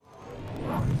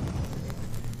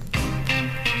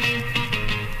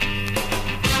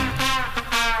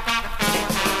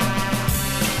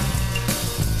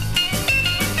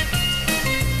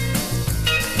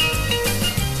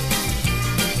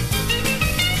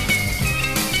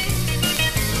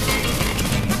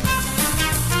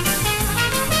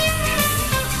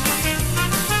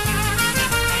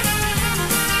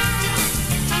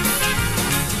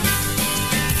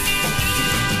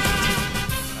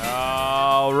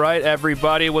right,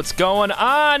 everybody, what's going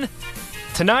on?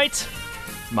 Tonight,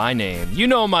 my name. You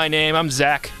know my name. I'm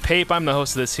Zach Pape. I'm the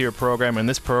host of this here program, and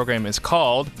this program is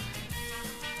called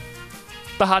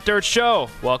The Hot Dirt Show.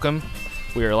 Welcome.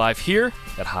 We are live here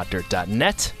at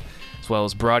hotdirt.net, as well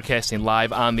as broadcasting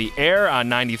live on the air on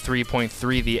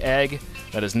 93.3 The Egg.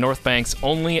 That is North Bank's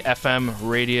only FM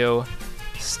radio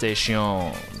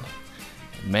station.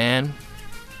 Man,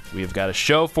 we've got a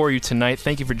show for you tonight.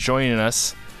 Thank you for joining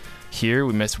us here.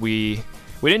 We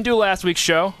didn't do last week's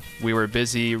show. We were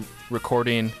busy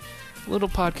recording a little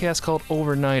podcast called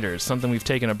Overnighters, something we've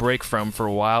taken a break from for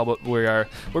a while, but we're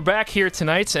back here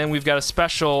tonight, and we've got a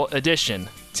special edition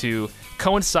to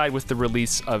coincide with the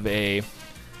release of a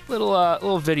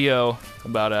little video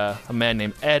about a man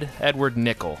named Edward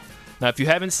Nichol. Now, if you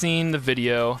haven't seen the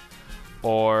video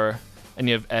or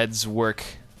any of Ed's work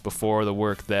before, the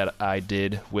work that I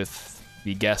did with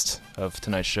the guest of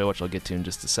tonight's show, which I'll get to in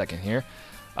just a second here,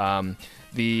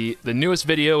 the newest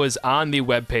video is on the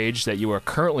webpage that you are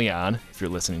currently on if you're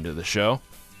listening to the show.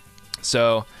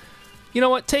 So, you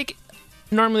know what?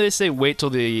 Normally they say wait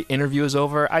till the interview is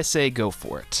over. I say go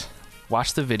for it.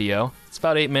 Watch the video. It's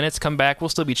about 8 minutes. Come back. We'll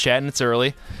still be chatting. It's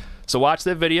early. So watch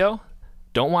the video.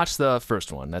 Don't watch the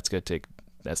first one. That's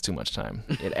too much time.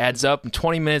 It adds up.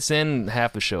 20 minutes in,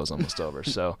 half the show's almost over.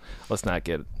 So let's not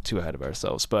get too ahead of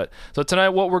ourselves. So tonight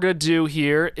what we're going to do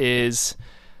here is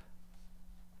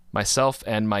myself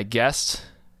and my guest,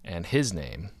 and his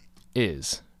name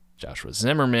is Joshua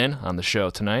Zimmerman on the show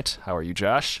tonight. How are you,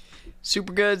 Josh?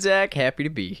 Super good, Zach. Happy to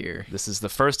be here. This is the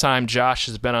first time Josh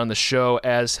has been on the show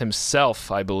as himself,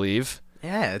 I believe.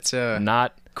 Yeah, it's a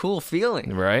not cool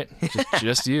feeling. Right?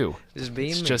 Just you. Just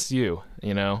being it's me. just you,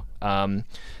 you know?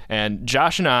 And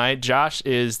Josh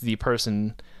is the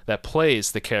person that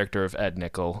plays the character of Ed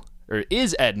Nichol, or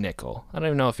is Ed Nichol. I don't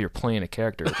even know if you're playing a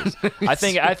character. I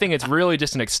think it's really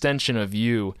just an extension of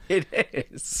you. It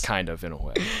is. Kind of, in a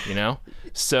way, you know?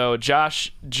 So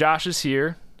Josh is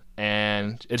here,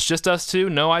 and it's just us two.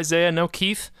 No Isaiah, no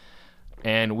Keith.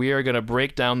 And we are going to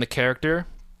break down the character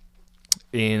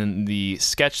in the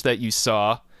sketch that you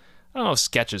saw. I don't know if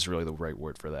sketch is really the right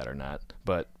word for that or not,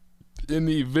 but in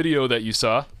the video that you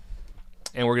saw.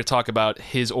 And we're going to talk about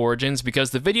his origins,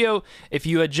 because the video, if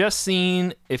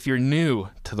you're new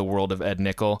to the world of Ed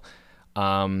Nichol,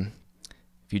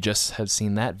 if you just have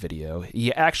seen that video,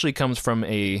 he actually comes from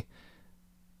a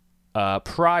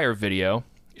prior video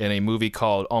in a movie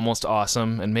called Almost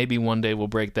Awesome, and maybe one day we'll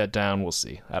break that down. We'll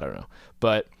see. I don't know.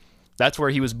 But that's where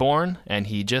he was born, and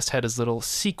he just had his little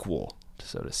sequel,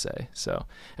 so to say. So,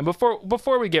 and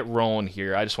before we get rolling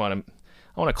here, I want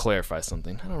to clarify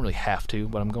something. I don't really have to,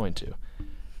 but I'm going to.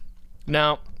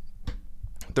 Now,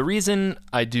 the reason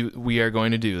we are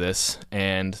going to do this,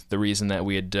 and the reason that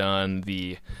we had done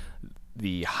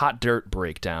the Hot Dirt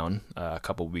breakdown a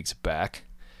couple weeks back,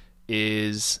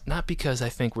 is not because I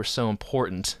think we're so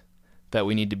important that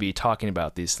we need to be talking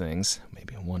about these things.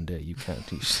 Maybe one day you can.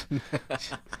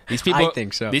 These people, I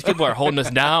think so. These people are holding us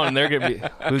down, and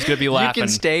who's gonna be laughing? You can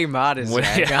stay modest,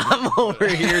 Zach. Yeah. I'm over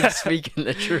here speaking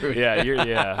the truth.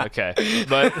 Yeah, okay.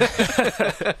 But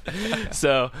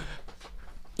so,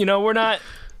 you know,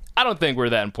 I don't think we're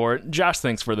that important. Josh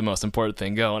thinks we're the most important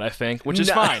thing going, I think, which is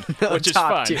fine. Which is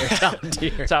fine. Top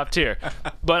tier. Top tier.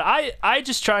 But I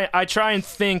try and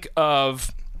think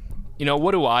of, you know,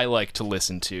 what do I like to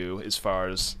listen to as far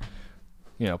as,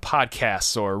 you know,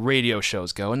 podcasts or radio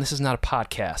shows go. And this is not a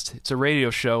podcast. It's a radio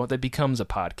show that becomes a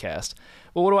podcast.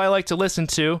 Well, what do I like to listen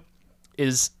to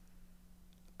is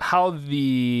how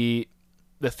the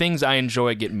things I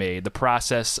enjoy get made, the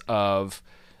process of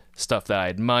stuff that I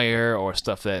admire or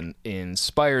stuff that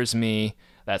inspires me.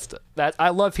 That I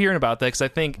love hearing about that, because I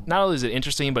think not only is it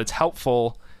interesting, but it's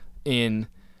helpful in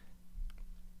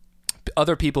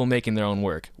other people making their own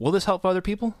work. Will this help other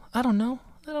people? I don't know.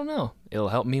 It'll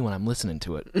help me when I'm listening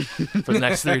to it for the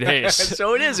next 3 days.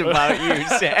 So it is about you,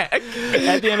 Zach.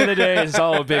 At the end of the day, it's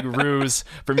all a big ruse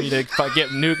for me to get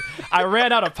nuked. I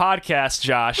ran out of podcasts,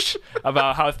 Josh,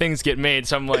 about how things get made.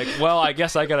 So I'm like, well, I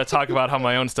guess I got to talk about how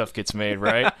my own stuff gets made,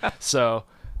 right? So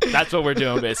that's what we're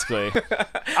doing, basically.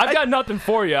 I've got nothing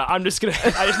for you. I just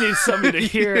need somebody to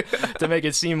hear to make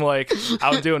it seem like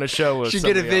I'm doing a show with Should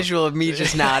somebody get a visual else. of me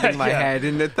just nodding my head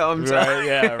and the thumbs right, up.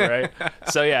 Yeah, right.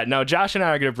 So yeah, no, Josh and I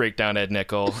are going to break down Ed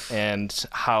Nichol and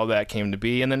how that came to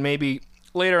be, and then maybe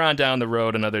later on down the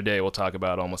road, another day, we'll talk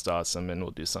about Almost Awesome, and we'll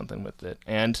do something with it.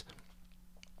 And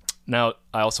now,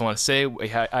 I also want to say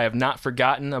I have not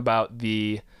forgotten about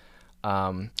the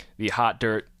Hot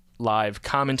Dirt live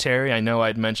commentary. I know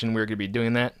I'd mentioned we were going to be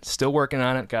doing that. Still working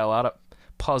on it. Got a lot of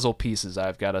puzzle pieces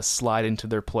I've got to slide into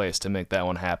their place to make that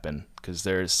one happen, because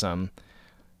there's some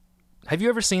Have you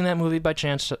ever seen that movie by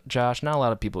chance, Josh? Not a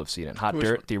lot of people have seen it. Hot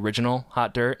Dirt, the original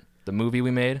Hot Dirt, the movie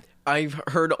we made. I've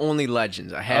heard only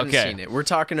legends. I haven't seen it. We're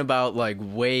talking about like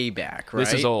way back, right?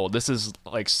 This is old. This is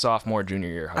like sophomore, junior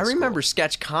year high I school. remember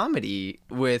sketch comedy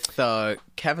with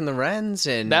Kevin Lorenz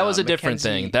and that was a different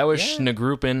Mackenzie. thing. That was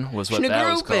Schneegruppen was what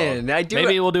that was called.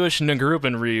 Maybe we'll do a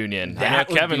Schneegruppen reunion. I know That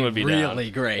would Kevin be would be down.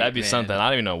 really great, That'd be man. something. I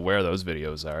don't even know where those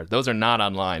videos are. Those are not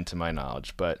online to my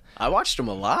knowledge, but I watched them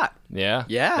a lot. yeah.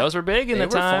 Yeah. Those were big in They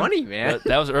the were time. funny, man.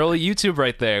 That was early YouTube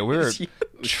right there. We were huge.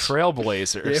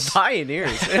 trailblazers.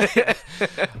 Pioneers.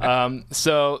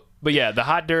 But yeah, the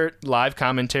Hot Dirt live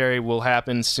commentary will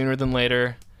happen sooner than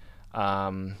later. I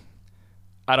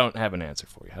don't have an answer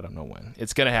for you. I don't know when.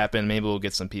 It's going to happen. Maybe we'll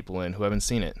get some people in who haven't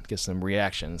seen it, get some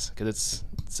reactions, because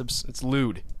it's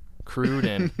lewd, crude,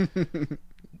 and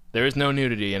there is no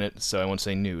nudity in it, so I won't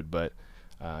say nude, but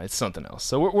it's something else.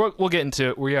 So we'll get into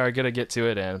it. We are going to get to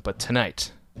it, but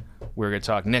tonight we're going to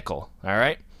talk Nickel, all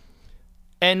right?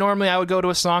 And normally I would go to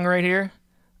a song right here.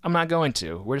 I'm not going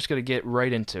to. We're just going to get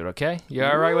right into it, okay? You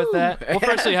all right with that? Well,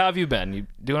 firstly, how have you been? You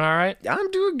doing all right? I'm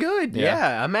doing good.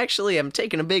 Yeah. Yeah. I'm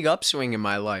taking a big upswing in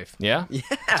my life. Yeah? Yeah.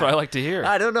 That's what I like to hear.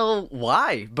 I don't know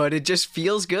why, but it just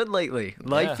feels good lately.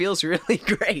 Life Yeah. feels really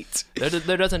great.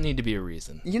 There doesn't need to be a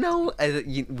reason. You know,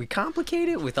 we complicate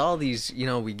it with all these,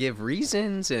 we give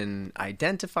reasons and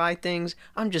identify things.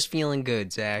 I'm just feeling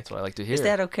good, Zach. That's what I like to hear. Is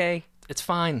that okay? It's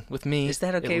fine with me. Is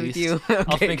that at okay with least. you?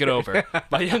 I'll Okay. think it over.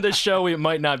 By the end of the show, it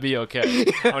might not be okay.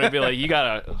 I'm gonna be like, you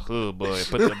gotta, oh boy,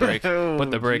 put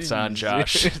the brakes on,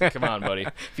 Josh. Come on, buddy.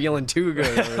 Feeling too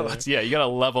good. over there. Yeah, you gotta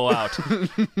level out.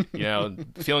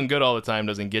 Feeling good all the time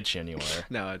doesn't get you anywhere.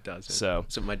 No, it doesn't. So-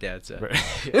 That's what my dad said.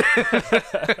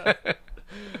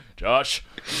 Josh,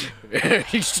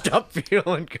 Stop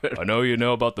feeling good. I know you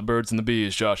know about the birds and the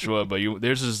bees, Joshua, but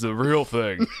this is the real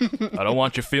thing. I don't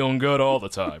want you feeling good all the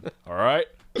time. All right?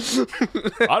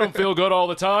 I don't feel good all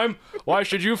the time. Why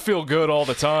should you feel good all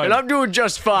the time? And I'm doing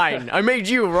just fine. I made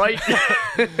you, right?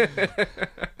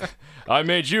 I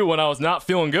made you when I was not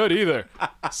feeling good either.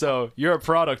 So you're a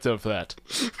product of that.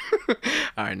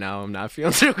 All right, now I'm not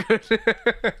feeling too good.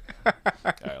 All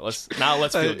right, let's feel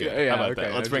good. Yeah, How about okay,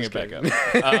 that? Let's I'm bring it just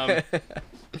back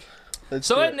up.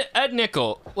 So Ed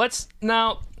Nickel,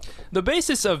 the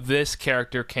basis of this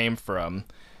character came from,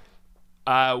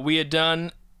 we had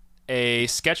done a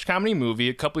sketch comedy movie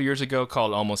a couple years ago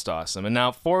called Almost Awesome. And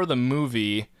now for the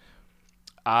movie,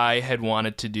 I had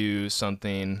wanted to do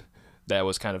something that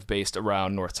was kind of based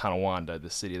around North Tonawanda, the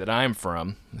city that I'm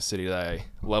from, the city that I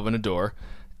love and adore.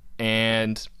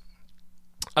 And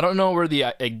I don't know where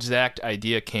the exact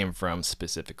idea came from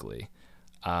specifically,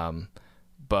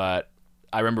 but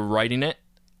I remember writing it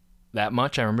that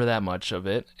much. I remember that much of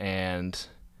it, and it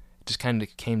just kind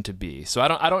of came to be. So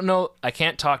I don't know. I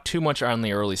can't talk too much on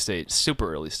the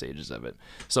super early stages of it.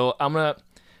 So I'm gonna,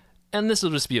 and this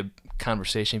will just be a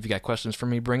conversation. If you got questions for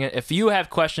me, bring it. If you have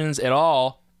questions at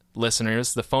all,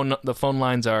 listeners, the phone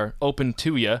lines are open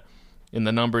to you, and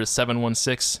the number is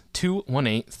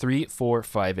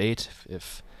 716-218-3458.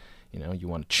 If you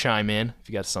want to chime in, if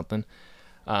you got something.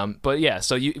 But yeah,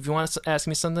 so if you want to ask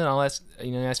me something, I'll ask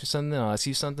me something, I'll ask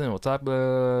you something, we'll talk.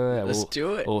 Let's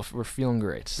do it. We're feeling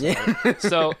great. So, Yeah.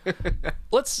 so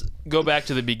let's go back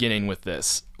to the beginning with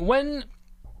this. When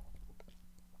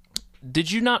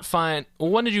did you find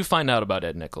out about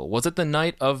Ed Nickel? Was it the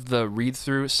night of the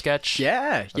read-through sketch?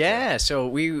 Yeah, yeah. So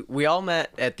we all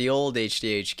met at the old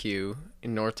HDHQ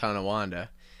in North Tonawanda,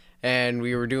 and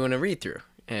we were doing a read-through,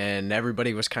 and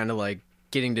everybody was kind of like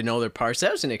getting to know their parts.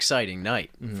 That was an exciting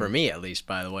night for me, at least.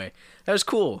 By the way, that was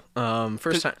cool.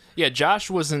 First time. Yeah,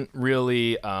 Josh wasn't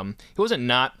really. He wasn't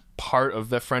not part of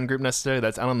the friend group necessarily.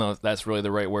 I don't know if that's really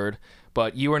the right word,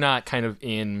 but you were not kind of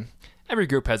in. Every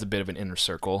group has a bit of an inner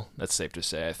circle. That's safe to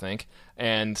say, I think.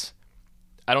 And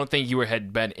I don't think you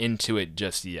had been into it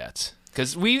just yet.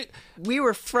 Because we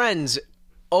were friends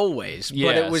always, but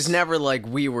Yes. it was never like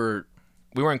we weren't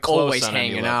close always on any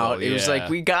hanging level. out. It was like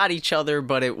we got each other,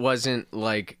 but it wasn't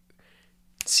like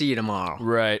see you tomorrow.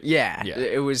 Right. Yeah. Yeah.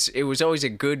 It was always a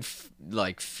good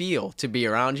feel to be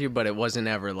around you, but it wasn't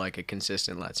ever like a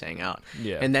consistent let's hang out.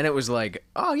 Yeah. And then it was like,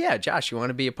 oh yeah, Josh, you want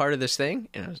to be a part of this thing?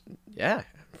 And I was, yeah,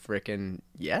 freaking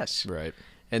yes. Right.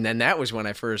 And then that was when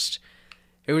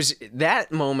that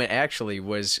moment actually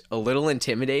was a little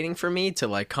intimidating for me to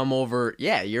like come over.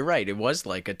 Yeah, you're right. It was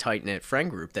like a tight knit friend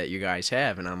group that you guys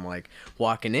have. And I'm like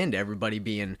walking into everybody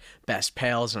being best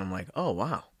pals. And I'm like, oh,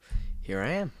 wow, here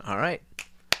I am. All right.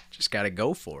 Just got to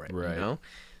go for it. Right. You know?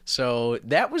 So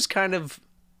that was kind of,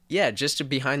 just a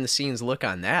behind the scenes look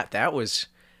on that. That was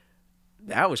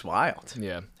wild.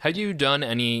 Yeah. Had you done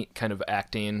any kind of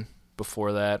acting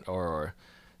before that, or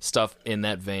stuff in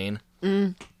that vein?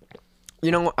 You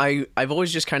know, I've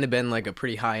always just kind of been like a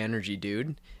pretty high energy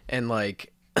dude, and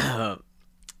like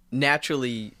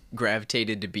naturally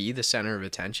gravitated to be the center of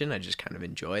attention. I just kind of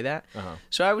enjoy that.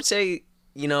 So I would say,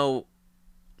 you know,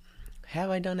 have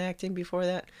I done acting before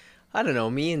that? I don't know.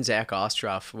 Me and Zach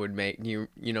Ostroff would make, you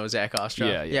know Zach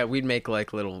Ostroff? Yeah, we'd make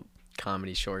like little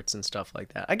comedy shorts and stuff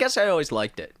like that. I guess I always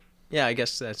liked it. Yeah, I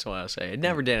guess that's what I'll say. I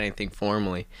never did anything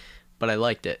formally, but I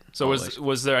liked it. So always.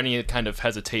 was there any kind of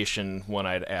hesitation when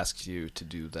I'd asked you to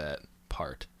do that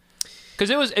part? Because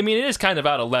it is kind of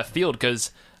out of left field,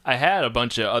 because I had a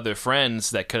bunch of other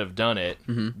friends that could have done it,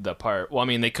 the part. Well, I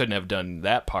mean, they couldn't have done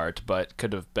that part, but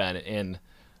could have been in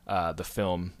the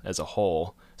film as a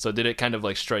whole. So did it kind of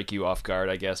like strike you off guard,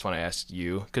 I guess, when I asked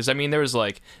you? Because, I mean, there was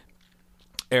like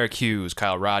Eric Hughes,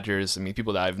 Kyle Rogers. I mean,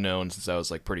 people that I've known since I was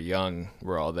like pretty young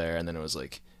were all there. And then it was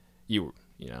like, you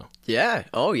know. Yeah.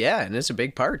 Oh, yeah. And it's a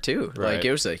big part, too. Right. Like,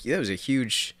 it was a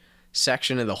huge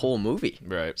section of the whole movie.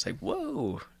 Right. It's like,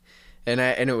 whoa. And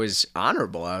it was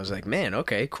honorable. I was like, man,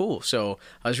 okay, cool. So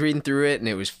I was reading through it, and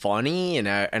it was funny, and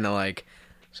I like,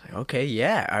 was like, okay,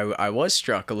 yeah. I was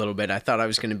struck a little bit. I thought I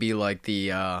was going to be like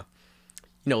the,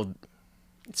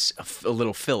 it's a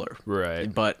little filler.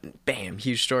 Right. But, bam,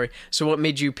 huge story. So what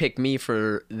made you pick me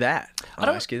for that?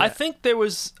 I'll ask you that. I think there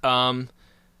was, I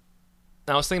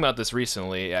was thinking about this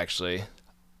recently, actually.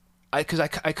 Because I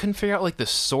couldn't figure out, like, the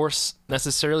source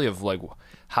necessarily of, like,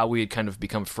 how we had kind of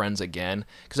become friends again.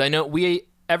 Because I know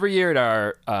every year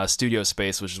at our studio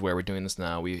space, which is where we're doing this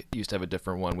now, we used to have a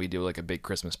different one. We do like a big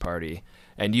Christmas party,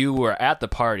 and you were at the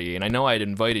party, and I know I'd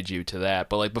invited you to that,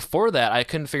 but like before that, I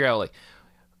couldn't figure out like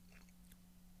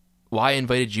why I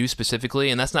invited you specifically.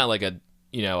 And that's not like a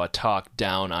talk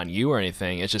down on you or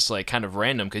anything. It's just like kind of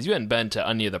random because you hadn't been to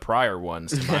any of the prior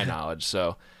ones to my knowledge.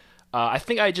 So I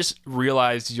think I just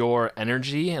realized your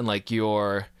energy and like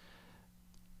your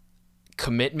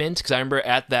commitment, because I remember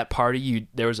at that party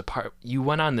you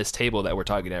went on this table that we're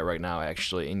talking at right now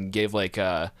actually and gave like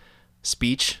a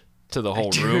speech to the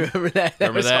whole room. Remember that?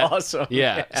 That was awesome.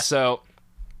 Yeah. So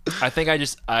I think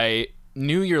I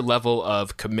knew your level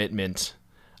of commitment,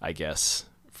 I guess,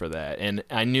 for that, and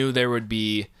I knew there would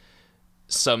be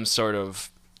some sort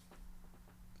of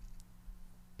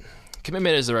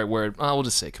commitment is the right word. Well, we'll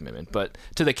just say commitment, but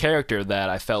to the character that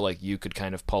I felt like you could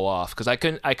kind of pull off, because I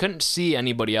couldn't see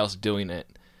anybody else doing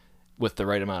it with the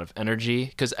right amount of energy.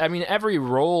 Because I mean, every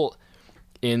role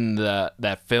in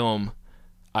that film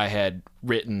I had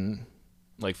written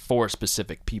like for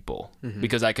specific people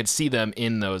because I could see them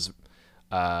in those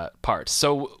parts.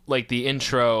 So like the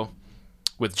intro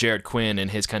with Jared Quinn and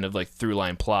his kind of like through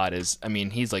line plot is, I mean,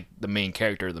 he's like the main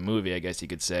character of the movie, I guess you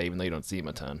could say, even though you don't see him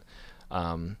a ton.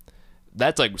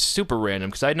 That's like super random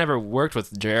because I'd never worked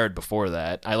with Jared before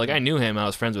that. I knew him, I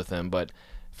was friends with him, but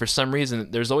for some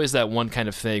reason there's always that one kind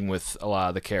of thing with a lot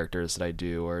of the characters that I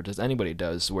do, or does anybody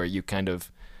does, where you kind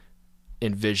of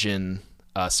envision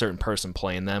a certain person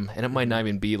playing them, and it might not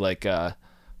even be like a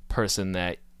person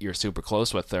that you're super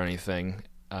close with or anything,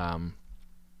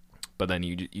 but then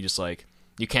you just like,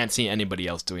 you can't see anybody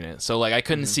else doing it. So like I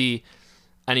couldn't see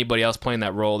anybody else playing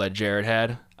that role that Jared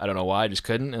had. I don't know why, I just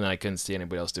couldn't, and I couldn't see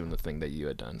anybody else doing the thing that you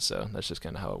had done. So that's just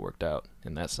kind of how it worked out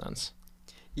in that sense.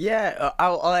 Yeah,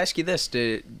 I'll ask you this: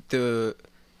 the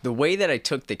way that I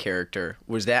took the character,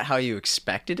 was that how you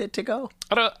expected it to go?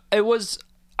 It was.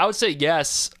 I would say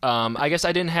yes. I guess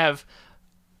I didn't have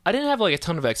like a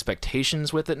ton of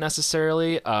expectations with it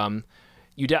necessarily.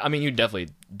 You definitely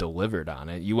delivered on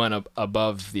it. You went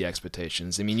above the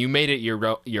expectations. I mean, you made it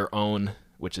your own,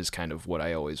 which is kind of what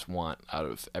I always want out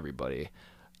of everybody.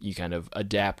 You kind of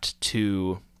adapt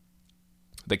to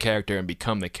the character and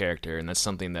become the character, and that's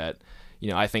something that,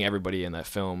 I think everybody in that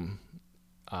film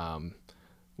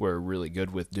were really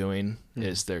good with doing,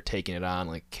 is they're taking it on.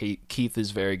 Like Keith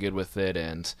is very good with it,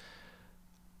 and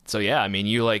so yeah, I mean,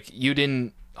 you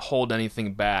didn't hold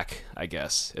anything back, I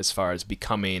guess, as far as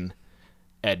becoming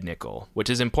Ed Nickel, which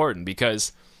is important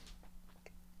because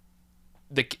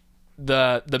the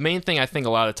main thing I think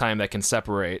a lot of time that can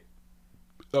separate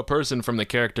a person from the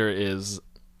character is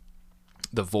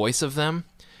the voice of them,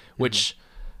 which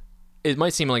it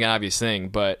might seem like an obvious thing,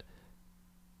 but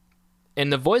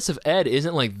and the voice of Ed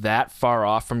isn't like that far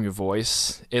off from your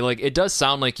voice. It does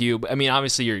sound like you. I mean,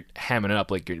 obviously you're hamming it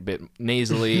up, like you're a bit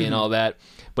nasally and all that,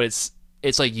 but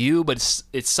it's like you, but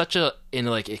it's such a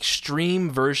extreme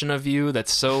version of you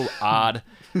that's so odd.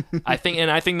 I think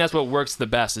that's what works the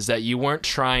best, is that you weren't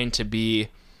trying to be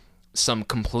some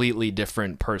completely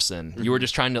different person. You were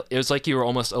just trying to, it was like you were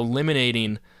almost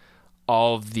eliminating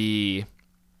all of the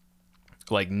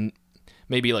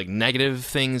maybe like negative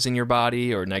things in your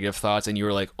body or negative thoughts, and you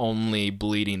were like only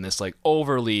bleeding this like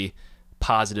overly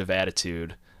positive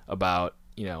attitude about,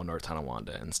 you know, North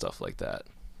Tonawanda and stuff like that.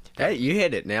 Hey, you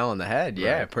hit it nail on the head.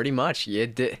 Yeah, Right. pretty much.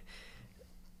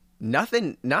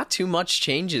 Not too much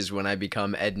changes when I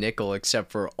become Ed Nickel,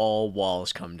 except for all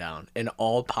walls come down and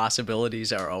all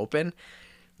possibilities are open.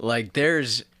 Like,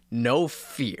 there's no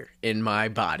fear in my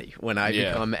body when I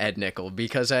Yeah. become Ed Nickel,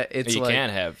 because it's You like,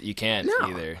 can't no,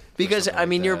 either. for because something I like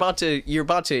mean, you're that.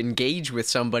 about to engage with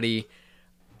somebody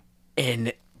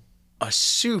in a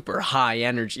super high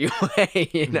energy way,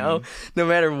 you know, Mm-hmm. no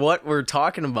matter what we're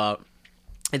talking about.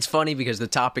 It's funny because the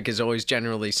topic is always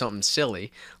generally something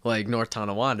silly, like North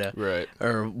Tonawanda, Right.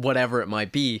 or whatever it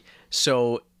might be.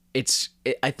 So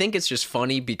I think it's just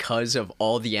funny because of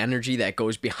all the energy that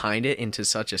goes behind it into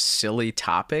such a silly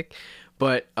topic.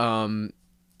 But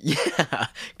yeah,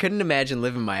 couldn't imagine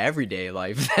living my everyday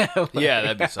life that way. Yeah,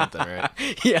 that'd be something, right?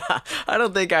 Yeah, I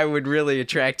don't think I would really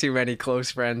attract too many close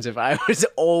friends if I was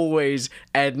always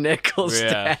at Nickel's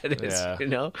Yeah, status. yeah. You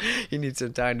know, you need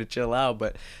some time to chill out.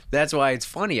 But that's why it's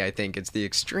funny. I think it's the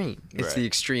extreme. It's Right. the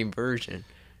extreme version.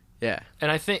 Yeah.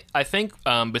 And I think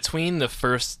between the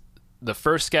first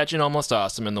sketch in Almost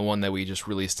Awesome and the one that we just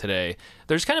released today,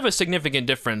 there's kind of a significant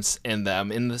difference in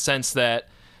them, in the sense that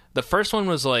the first one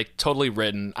was like totally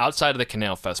written outside of the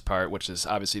Canal Fest part, which is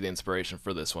obviously the inspiration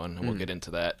for this one, and we'll get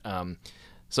into that.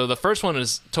 So the first one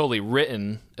is totally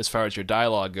written as far as your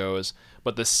dialogue goes,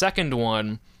 but the second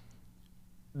one,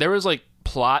 there was like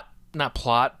plot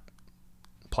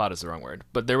is the wrong word,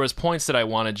 but there was points that I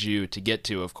wanted you to get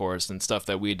to, of course, and stuff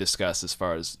that we discussed as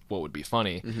far as what would be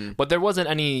funny, but there wasn't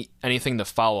anything to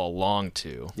follow along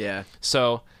to. Yeah.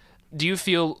 So do you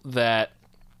feel that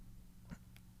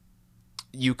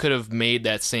you could have made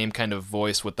that same kind of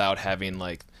voice without having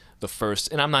like the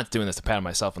first, and I'm not doing this to pat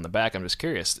myself on the back, I'm just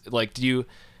curious, like do you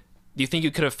think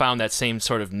you could have found that same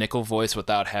sort of Nickel voice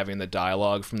without having the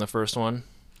dialogue from the first one?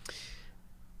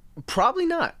 Probably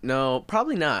not. No,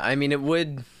 probably not. I mean,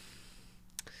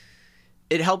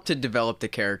 it helped to develop the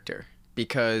character,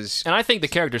 because And I think the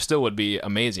character still would be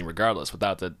amazing regardless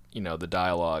without the, you know, the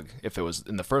dialogue, if it was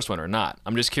in the first one or not.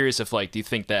 I'm just curious if, like, do you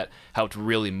think that helped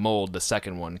really mold the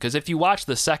second one? Because if you watch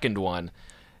the second one,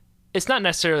 it's not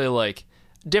necessarily, like,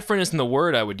 different isn't the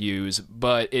word I would use,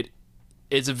 but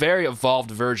it's a very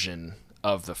evolved version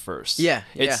of the first. Yeah,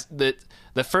 It's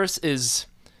the first is,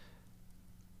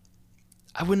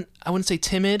 I wouldn't say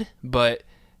timid, but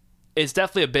it's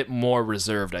definitely a bit more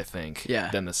reserved, I think, Yeah.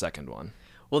 than the second one.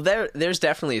 Well, there's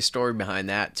definitely a story behind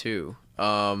that too.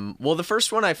 Well, the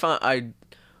first one I found,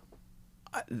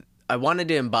 I wanted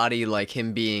to embody like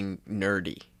him being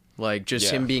nerdy, like just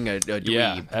Yeah. him being a dweeb,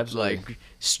 Yeah, absolutely.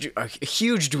 like a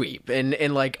huge dweeb,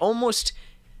 and like almost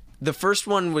the first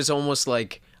one was almost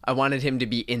like I wanted him to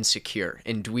be insecure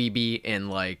and dweeby and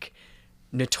like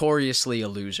notoriously a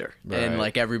loser, and Right.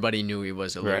 like everybody knew he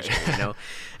was a Right. loser, you know.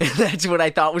 And that's what I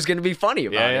thought was going to be funny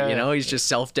about Yeah, it, you yeah, know. yeah. He's just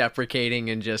self-deprecating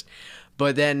and just,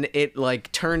 but then it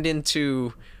like turned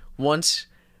into once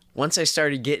I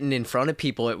started getting in front of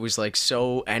people, it was like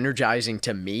so energizing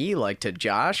to me, like to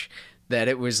Josh, that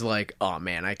it was like, oh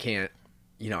man, I can't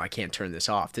turn this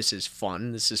off. This is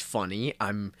fun. This is funny.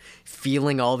 I'm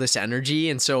feeling all this energy.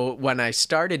 And so when I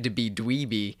started to be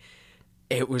dweeby,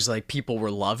 it was like people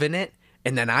were loving it.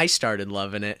 And then I started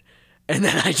loving it. And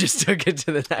then I just took it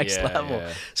to the next Yeah, level.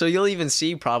 yeah. So you'll even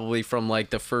see probably from like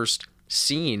the first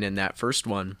scene in that first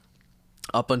one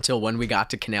up until when we got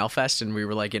to Canal Fest and we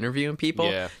were like interviewing people,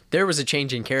 Yeah. there was a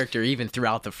change in character even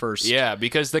throughout the first. Yeah,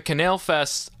 because the Canal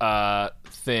Fest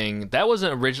thing, that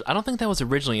wasn't original. I don't think that was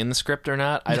originally in the script or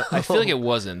not. I feel like it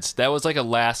wasn't. That was like a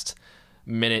last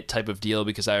minute type of deal,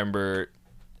 because I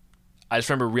just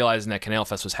remember realizing that Canal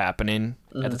Fest was happening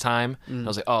at the time. And I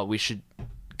was like, oh, we should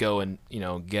go and, you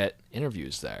know, get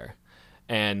interviews there.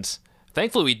 And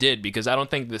thankfully we did, because I don't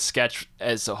think the sketch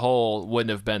as a whole wouldn't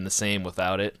have been the same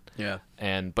without it. Yeah.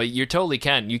 But you totally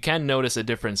can. You can notice a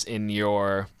difference in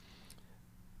your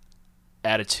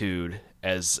attitude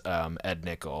as Ed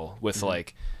Nickel, with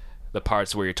like the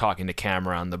parts where you're talking to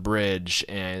camera on the bridge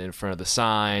and in front of the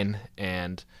sign,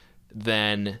 and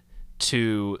then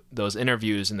to those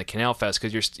interviews in the Canal Fest,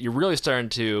 because you're really starting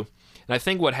to. And I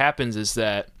think what happens is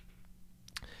that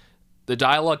the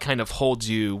dialogue kind of holds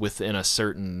you within a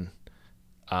certain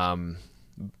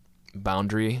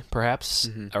boundary, perhaps,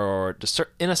 or just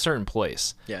in a certain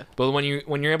place. Yeah. But when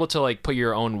you're able to like put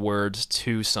your own words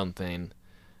to something,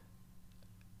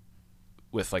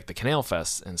 with like the Canal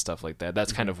Fest and stuff like that,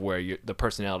 that's kind of where the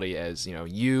personality as, you know,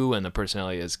 you and the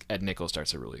personality as Ed Nickel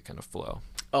starts to really kind of flow.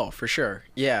 Oh, for sure.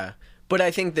 Yeah. But I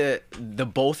think the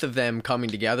both of them coming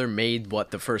together made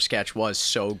what the first sketch was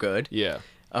so good. Yeah.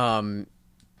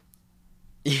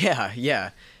 Yeah.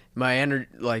 My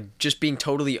like just being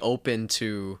totally open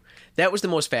to that was the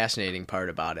most fascinating part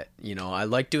about it. You know, I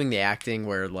like doing the acting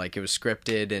where like it was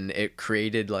scripted and it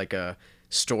created like a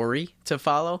story to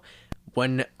follow.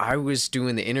 When I was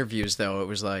doing the interviews though, it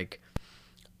was like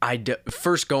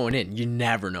first going in, you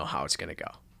never know how it's going to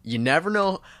go. You never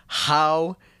know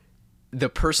how the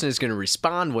person is going to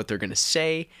respond, what they're going to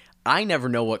say. I never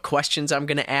know what questions I'm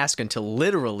going to ask until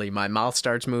literally my mouth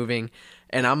starts moving.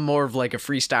 And I'm more of like a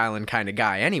freestyling kind of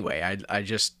guy anyway.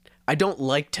 I don't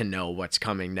like to know what's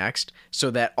coming next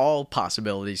so that all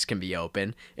possibilities can be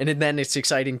open. And then it's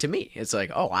exciting to me. It's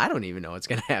like, oh, I don't even know what's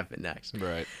going to happen next.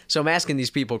 Right. So I'm asking these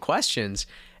people questions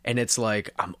and it's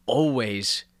like, I'm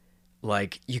always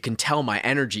like, you can tell my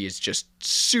energy is just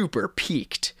super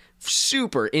peaked,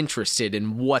 super interested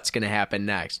in what's going to happen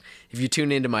next. If you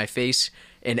tune into my face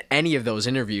in any of those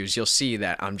interviews, you'll see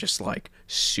that I'm just like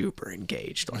super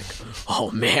engaged. Like, oh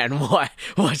man,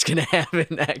 what's going to happen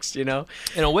next, you know?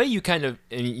 In a way, you kind of,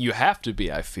 and you have to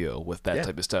be, I feel, with that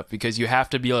type of stuff, because you have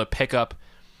to be able to pick up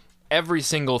every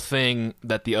single thing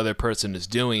that the other person is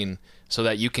doing so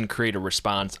that you can create a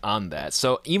response on that.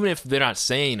 So even if they're not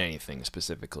saying anything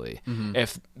specifically,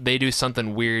 if they do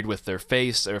something weird with their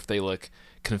face or if they look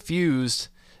confused,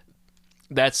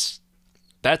 that's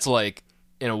like,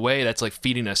 in a way, that's like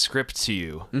feeding a script to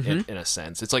you in a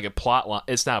sense. It's like a plot line.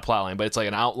 It's not a plot line, but it's like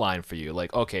an outline for you.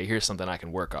 Like, okay, here's something I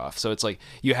can work off. So it's like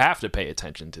you have to pay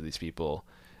attention to these people,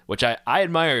 which I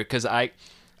admire, because I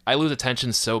lose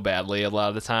attention so badly a lot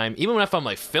of the time. Even if I'm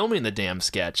like filming the damn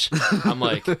sketch, I'm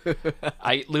like,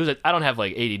 I lose it. I don't have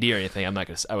like ADD or anything.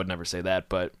 I would never say that,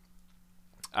 but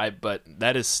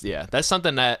that is, yeah, that's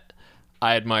something that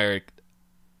I admire,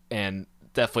 and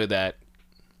definitely that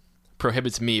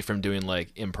prohibits me from doing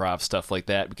like improv stuff like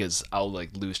that, because I'll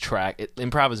like lose track.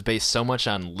 Improv is based so much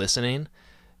on listening.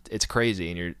 It's crazy,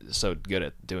 and you're so good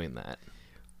at doing that.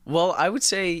 Well, I would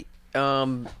say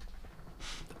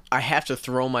I have to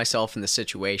throw myself in the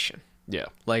situation. Yeah.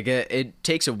 Like it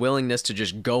takes a willingness to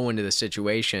just go into the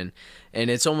situation, and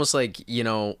it's almost like, you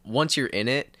know, once you're in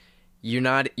it, you're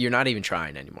not even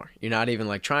trying anymore. You're not even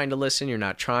like trying to listen, you're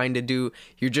not trying to do,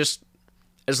 you're just,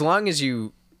 as long as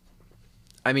you,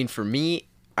 I mean, for me,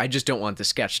 I just don't want the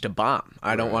sketch to bomb.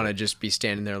 I don't want to just be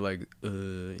standing there like,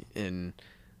 and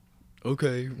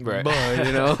okay, bye,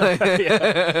 you know?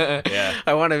 Yeah.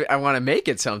 I want to make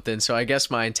it something. So I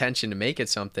guess my intention to make it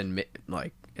something,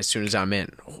 like as soon as I'm in,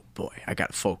 oh boy, I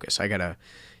got to focus.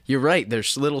 You're right.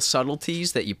 There's little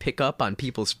subtleties that you pick up on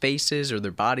people's faces or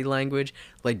their body language.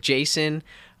 Like Jason,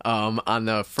 on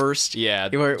the first,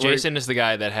 Jason is the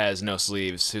guy that has no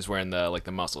sleeves, who's wearing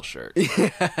the muscle shirt.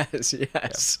 Yes.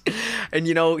 Yep. And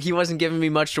you know, he wasn't giving me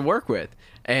much to work with,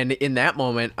 and in that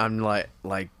moment, I'm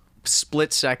like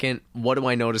split second, what do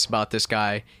I notice about this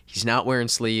guy? He's not wearing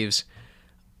sleeves.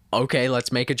 Okay,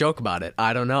 let's make a joke about it.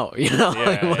 I don't know, you know.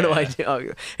 What do I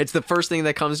do? It's the first thing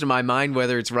that comes to my mind,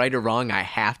 whether it's right or wrong. I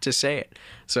have to say it.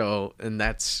 So, and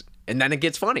then it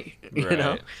gets funny, you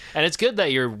know? And it's good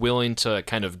that you're willing to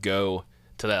kind of go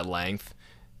to that length,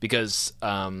 because,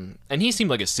 and he seemed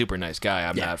like a super nice guy.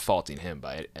 I'm not faulting him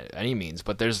by any means,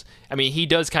 but he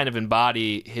does kind of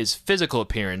embody his physical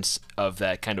appearance of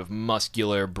that kind of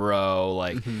muscular bro.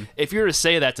 Like, if you were to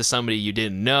say that to somebody you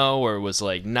didn't know or was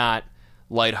like not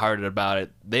lighthearted about it,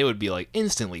 they would be like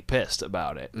instantly pissed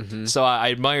about it. So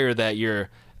I admire that you're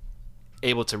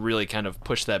able to really kind of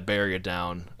push that barrier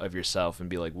down of yourself and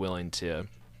be like willing to,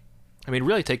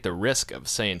 really take the risk of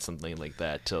saying something like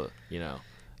that to, you know,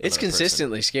 it's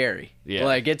consistently person. Scary. Yeah.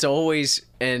 Like it's always,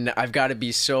 and I've got to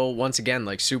be so, once again,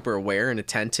 like super aware and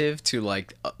attentive to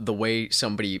like the way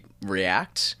somebody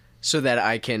reacts, so that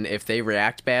I can, if they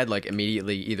react bad, like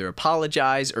immediately either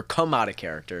apologize or come out of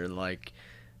character. Like,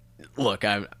 look,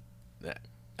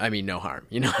 I mean, no harm.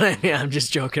 You know what I mean? I'm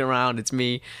just joking around. It's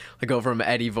me. I go from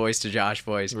Eddie voice to Josh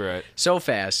voice. Right. So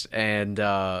fast. And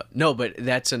no, but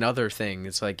that's another thing.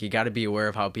 It's like you got to be aware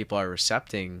of how people are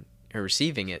receiving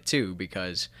it too,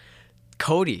 because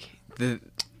Cody,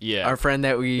 our friend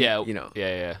that we, you know.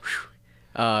 Yeah.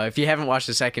 If you haven't watched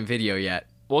the second video yet,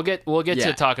 we'll get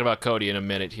to talking about Cody in a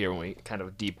minute here when we kind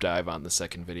of deep dive on the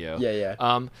second video. Yeah.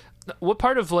 What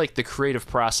part of like the creative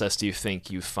process do you think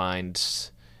you find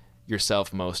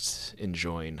yourself most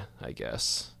enjoying, I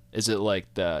guess? Is it like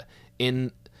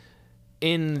in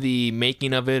the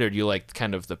making of it, or do you like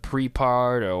kind of the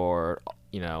pre-part, or,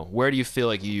 you know, where do you feel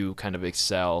like you kind of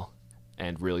excel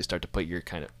and really start to put your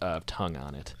kind of tongue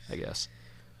on it, I guess?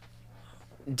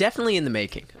 Definitely in the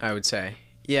making, I would say.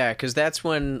 Yeah, because that's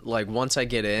when, like, once I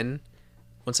get in,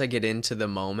 once I get into the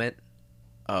moment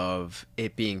of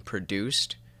it being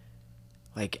produced,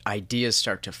 like ideas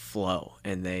start to flow,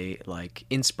 and they like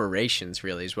inspirations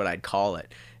really is what I'd call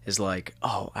it, is like,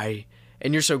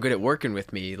 and you're so good at working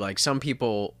with me. Like some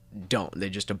people don't, they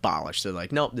just abolish. They're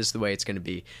like, nope, this is the way it's going to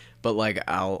be. But like,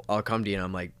 I'll come to you and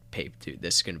I'm like, Pape, dude,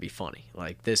 this is going to be funny.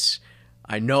 Like this,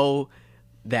 I know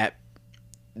that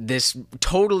this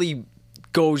totally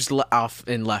goes off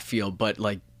in left field, but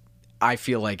like, I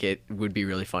feel like it would be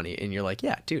really funny. And you're like,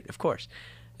 yeah, dude, of course.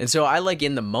 And so I like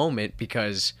in the moment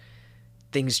because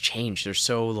things change. They're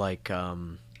so like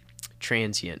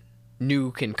transient.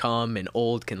 New can come and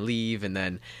old can leave, and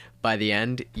then by the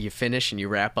end you finish and you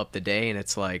wrap up the day, and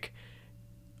it's like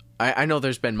I know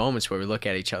there's been moments where we look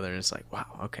at each other and it's like, wow,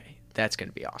 okay, that's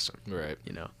gonna be awesome, Right.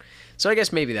 you know. So I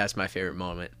guess maybe that's my favorite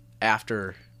moment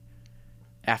after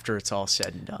it's all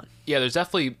said and done. Yeah, there's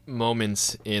definitely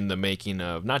moments in the making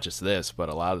of not just this, but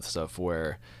a lot of the stuff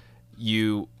where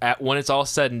when it's all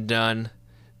said and done,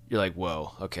 you're like,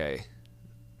 whoa, okay,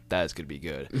 that is going to be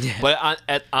good. Yeah.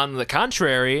 But on the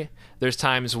contrary, there's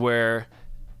times where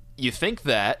you think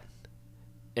that,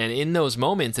 and in those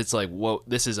moments, it's like, whoa,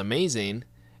 this is amazing.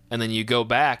 And then you go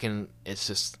back and it's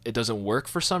just, it doesn't work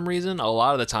for some reason. A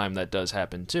lot of the time that does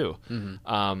happen too.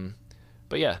 Mm-hmm.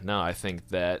 But yeah, no, I think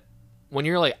that when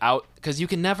you're like out, because you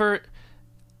can never,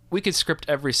 we could script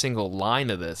every single line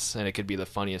of this and it could be the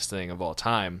funniest thing of all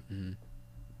time. Mm-hmm.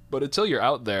 But until you're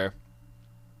out there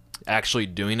actually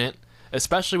doing it,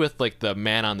 especially with like the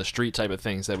man on the street type of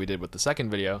things that we did with the second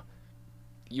video,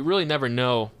 you really never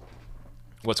know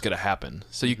what's going to happen.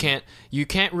 So you can't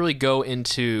really go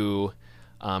into,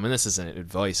 and this isn't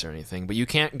advice or anything, but you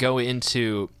can't go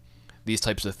into these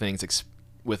types of things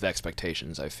with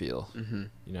expectations, I feel. Mm-hmm.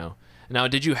 You know. Now,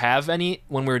 did you have any,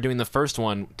 when we were doing the first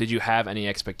one, did you have any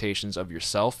expectations of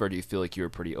yourself, or do you feel like you were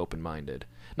pretty open-minded?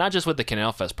 Not just with the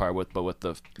Canal Fest part, but with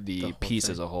the piece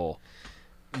thing as a whole.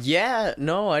 Yeah,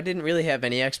 no, I didn't really have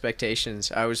any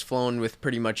expectations. I was flowing with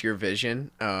pretty much your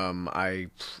vision. I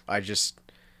just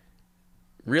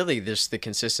really, the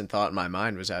consistent thought in my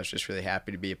mind was I was just really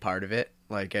happy to be a part of it.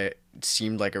 Like it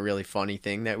seemed like a really funny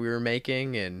thing that we were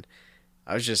making, and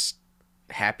I was just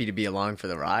happy to be along for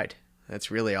the ride.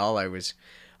 That's really all I was.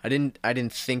 I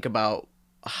didn't think about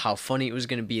how funny it was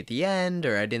going to be at the end,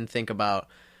 or I didn't think about,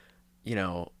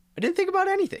 I didn't think about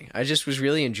anything. I just was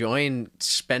really enjoying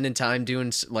spending time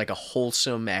doing like a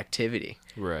wholesome activity.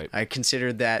 Right. I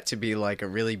considered that to be like a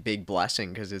really big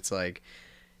blessing, because it's like,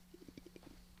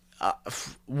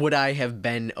 would I have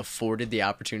been afforded the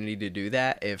opportunity to do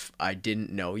that if I didn't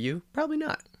know you? Probably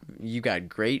not. You got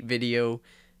great video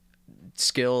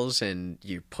skills, and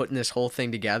you're putting this whole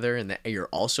thing together, and you're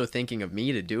also thinking of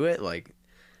me to do it. Like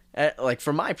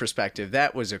from my perspective,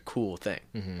 that was a cool thing.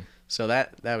 Mm-hmm. So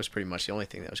that was pretty much the only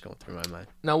thing that was going through my mind.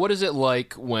 Now, what is it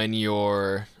like when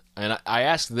you're, and I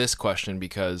ask this question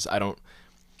because I don't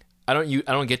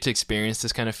get to experience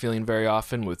this kind of feeling very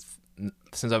often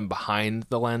since I'm behind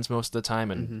the lens most of the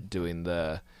time and mm-hmm. doing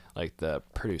the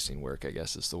producing work, I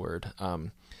guess is the word.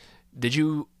 Did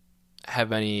you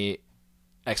have any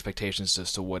expectations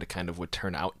as to what it kind of would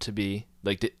turn out to be?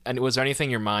 Like, and was there anything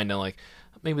in your mind and like,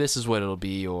 maybe this is what it'll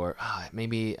be, or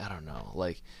maybe, I don't know,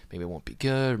 like maybe it won't be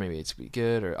good, or maybe it's be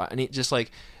good, or just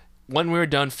like when we were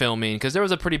done filming, because there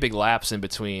was a pretty big lapse in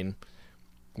between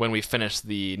when we finished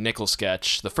the Nickel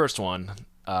sketch, the first one,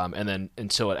 and then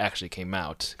until it actually came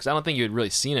out, because I don't think you had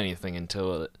really seen anything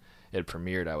until it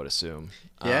premiered, I would assume.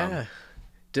 Yeah.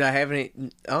 Did I have any?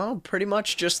 Oh, pretty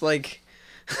much just like,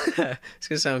 it's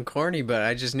gonna sound corny, but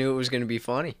I just knew it was gonna be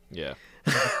funny. Yeah.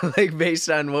 Like based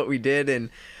on what we did, and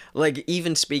like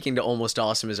even speaking to Almost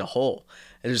Awesome as a whole,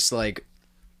 it was like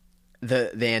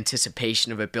the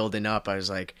anticipation of it building up. I was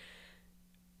like,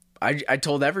 I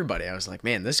told everybody, I was like,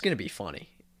 man, this is gonna be funny.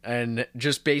 And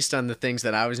just based on the things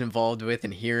that I was involved with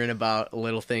and hearing about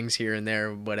little things here and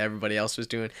there, what everybody else was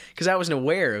doing, because I wasn't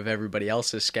aware of everybody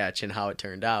else's sketch and how it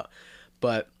turned out.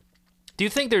 But do you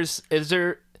think is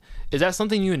that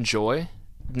something you enjoy,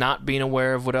 not being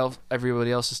aware of what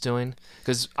everybody else is doing?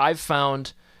 Because I've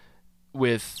found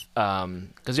with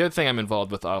because the other thing I'm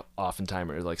involved with oftentimes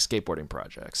are like skateboarding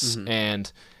projects, mm-hmm.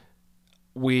 and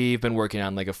we've been working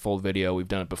on like a full video. We've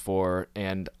done it before,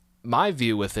 and my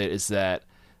view with it is that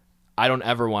I don't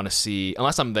ever want to see,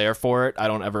 unless I'm there for it, I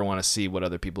don't ever want to see what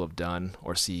other people have done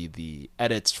or see the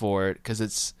edits for it, because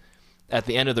it's at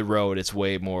the end of the road, it's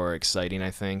way more exciting,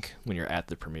 I think, when you're at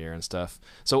the premiere and stuff.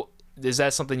 So is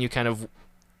that something you kind of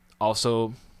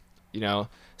also,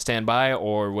 stand by,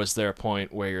 or was there a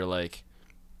point where you're like,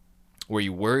 were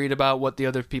you worried about what the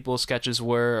other people's sketches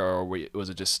were, or was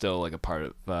it just still like a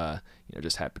part of,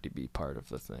 just happy to be part of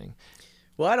the thing?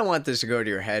 Well, I don't want this to go to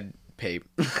your head, Pape.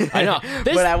 I know.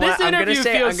 But I'm gonna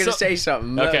feels say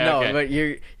something. Okay, no, okay. but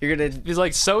you're gonna. He's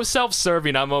like so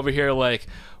self-serving. I'm over here like,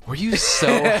 were you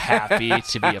so happy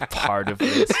to be a part of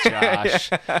this, Josh?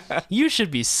 You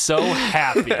should be so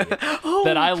happy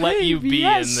that I let you be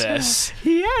in this.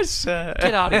 Yes.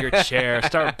 Get out of your chair.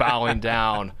 Start bowing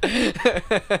down.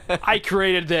 I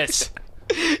created this.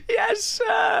 Yes,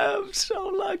 I'm so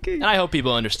lucky. And I hope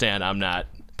people understand I'm not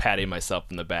patting myself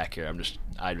in the back here.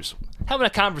 I just having a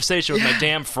conversation with my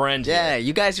damn friend here. Yeah,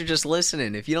 you guys are just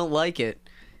listening. If you don't like it,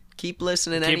 keep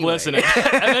listening anyway. Keep listening.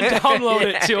 And then download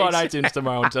it too on iTunes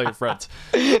tomorrow and tell your friends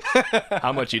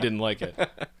how much you didn't like it.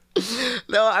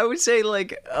 No, I would say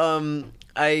like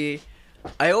I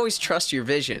always trust your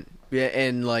vision. Yeah,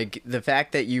 and like the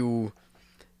fact that you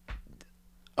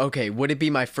okay, would it be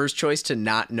my first choice to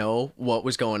not know what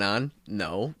was going on?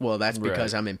 No. Well, that's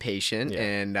because I'm impatient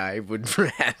and I would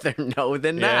rather know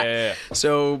than not. Yeah.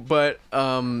 So, but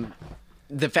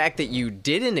the fact that you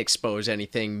didn't expose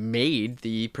anything made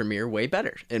the premiere way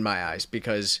better in my eyes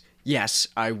because yes,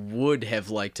 I would have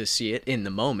liked to see it in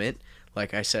the moment,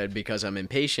 like I said, because I'm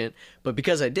impatient, but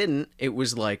because I didn't, it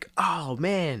was like, oh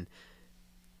man,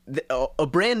 a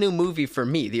brand new movie for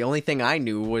me. The only thing I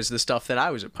knew was the stuff that I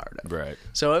was a part of. Right.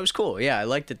 So it was cool. Yeah, I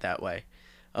liked it that way.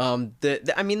 I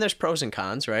mean, there's pros and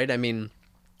cons, right? I mean,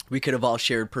 we could have all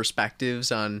shared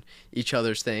perspectives on each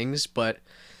other's things, but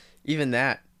even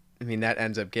that, I mean, that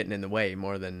ends up getting in the way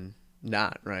more than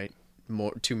not, right?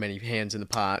 Too many hands in the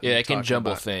pot. Yeah, it can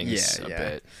jumble things a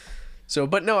bit. So,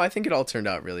 but no, I think it all turned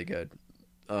out really good.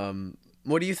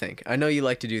 What do you think? I know you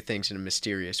like to do things in a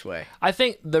mysterious way. I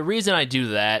think the reason I do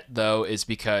that though is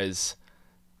because,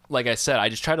 like I said, I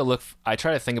just try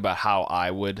to think about how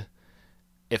I would,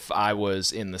 if I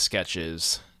was in the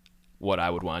sketches, what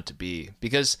I would want it to be.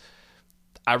 Because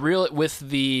I really, with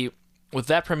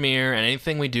that premiere and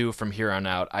anything we do from here on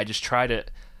out, I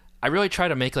really try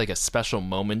to make like a special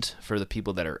moment for the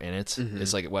people that are in it. Mm-hmm.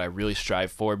 Is like what I really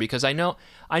strive for, because I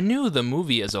knew the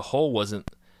movie as a whole wasn't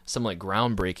some like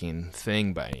groundbreaking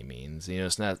thing by any means. You know,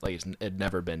 it's not like it had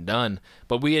never been done,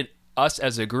 but us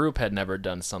as a group had never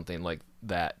done something like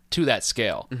that to that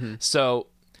scale. Mm-hmm. So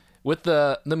with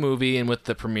the movie and with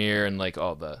the premiere and like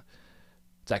all the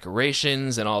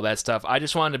decorations and all that stuff, I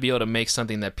just wanted to be able to make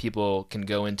something that people can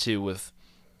go into with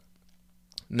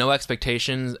no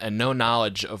expectations and no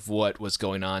knowledge of what was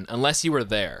going on unless you were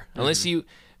there. Mm-hmm.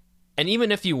 And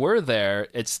even if you were there,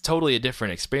 it's totally a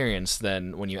different experience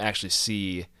than when you actually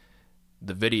see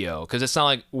the video, because it's not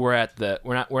like we're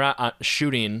not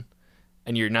shooting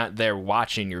and you're not there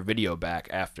watching your video back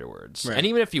afterwards. Right. And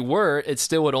even if you were,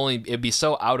 it'd be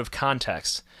so out of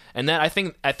context. And that I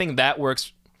think that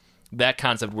works. That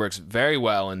concept works very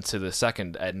well into the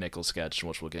second Ed Nichols sketch,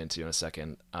 which we'll get into in a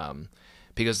second,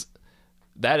 because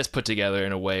that is put together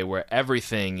in a way where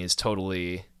everything is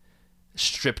totally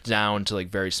stripped down to like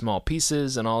very small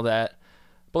pieces and all that.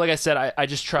 But like I said, I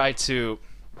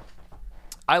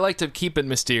like to keep it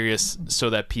mysterious so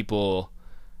that people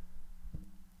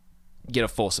get a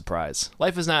full surprise.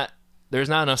 There's not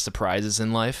enough surprises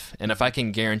in life, and if I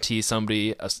can guarantee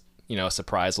somebody a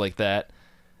surprise like that,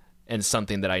 and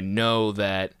something that I know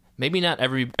that maybe not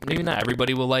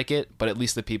everybody will like it, but at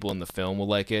least the people in the film will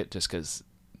like it, just because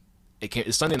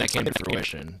it's something that came to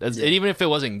fruition. And even if it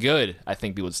wasn't good, I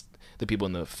think the people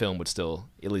in the film would still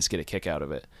at least get a kick out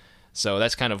of it. So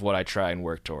that's kind of what I try and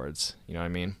work towards. You know what I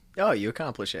mean? Oh, you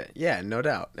accomplish it. Yeah, no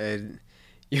doubt.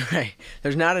 You're right.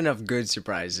 There's not enough good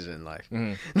surprises in life.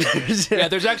 Mm.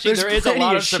 there is a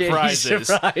lot of surprises.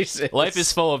 Life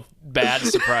is full of bad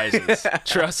surprises.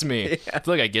 Trust me. Yeah. I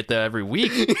feel like I get that every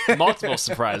week. Multiple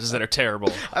surprises that are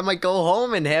terrible. I might go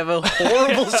home and have a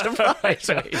horrible surprise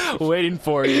waiting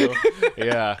for you.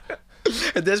 Yeah.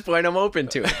 At this point, I'm open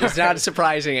to it. It's not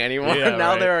surprising anymore. Yeah,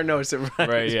 now there are no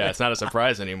surprises. Right, yeah. It's not a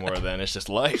surprise anymore then. It's just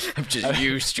life. I'm just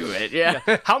used to it, yeah.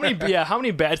 How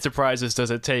many bad surprises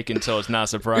does it take until it's not a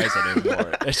surprise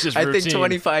anymore? It's just routine. I think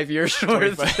 25 years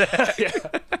worth.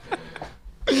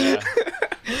 Yeah.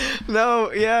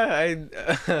 No, yeah,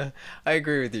 I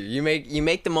agree with you. You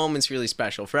make the moments really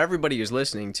special for everybody who's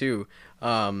listening too.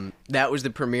 That was the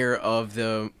premiere of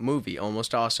the movie,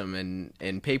 Almost Awesome,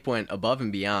 and Pape went above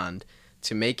and beyond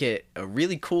to make it a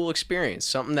really cool experience,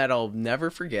 something that I'll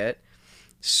never forget.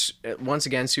 Once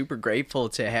again, super grateful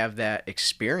to have that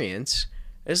experience.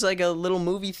 It's like a little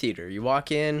movie theater. You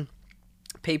walk in,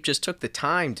 Pape just took the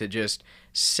time to just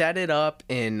set it up,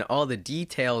 and all the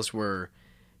details were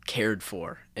cared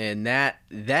for, and that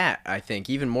I think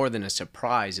even more than a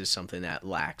surprise is something that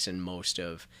lacks in most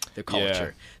of the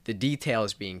culture. The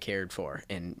details being cared for,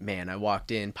 and man, I walked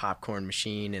in, popcorn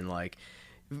machine, and like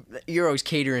you're always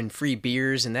catering free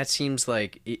beers, and that seems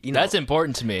like That's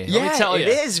important to me. Yeah, Let me tell you, it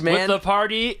is, man. With the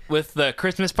party, with the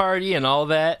Christmas party and all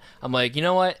that, I'm like, you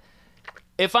know what?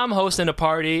 If I'm hosting a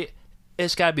party,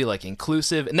 it's got to be like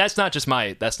inclusive, and that's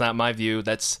not my view.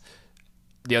 That's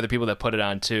the other people that put it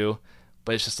on too.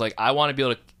 But it's just like I want to be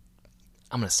able to.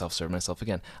 I'm gonna self-serve myself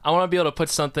again. I want to be able to put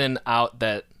something out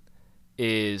that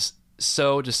is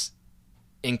so just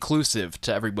inclusive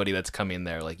to everybody that's coming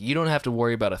there. Like, you don't have to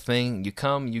worry about a thing. You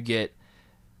come, you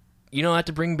don't have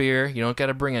to bring beer. You don't got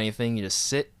to bring anything. You just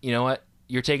sit. You know what?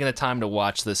 You're taking the time to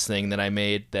watch this thing that I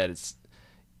made. That it's,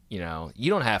 you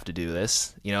don't have to do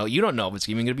this. You don't know if it's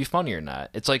even going to be funny or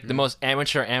not. It's like the most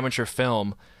amateur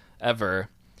film ever.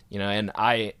 And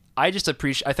I just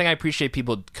appreciate. I think I appreciate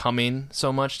people coming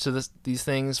so much to these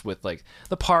things with like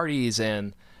the parties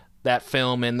and that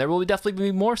film, and there will definitely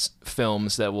be more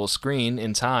films that will screen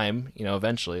in time,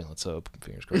 eventually. Let's hope.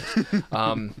 Fingers crossed.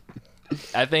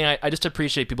 I think I just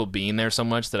appreciate people being there so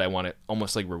much that I want to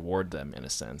almost like reward them in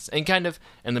a sense, and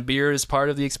the beer is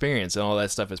part of the experience, and all that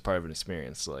stuff is part of an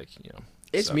experience. Like,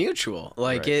 it's mutual.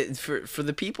 Like, right. For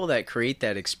the people that create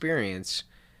that experience,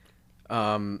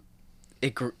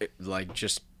 it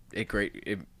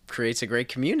creates a great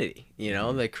community.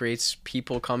 That creates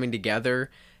people coming together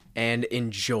and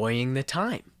enjoying the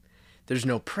time. There's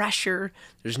no pressure.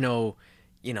 There's no,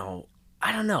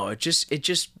 I don't know. It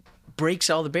just breaks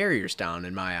all the barriers down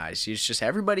in my eyes. It's just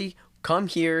everybody come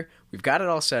here. We've got it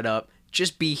all set up.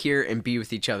 Just be here and be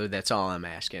with each other. That's all I'm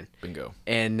asking. Bingo.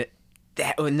 And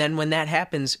then when that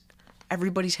happens,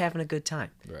 everybody's having a good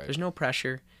time. Right. There's no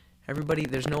pressure.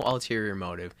 There's no ulterior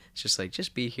motive. It's just like,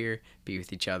 just be here, be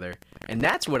with each other. And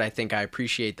that's what I think I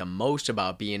appreciate the most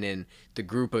about being in the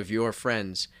group of your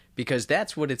friends, because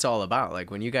that's what it's all about.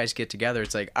 Like, when you guys get together,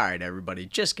 it's like, all right, everybody,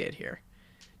 just get here.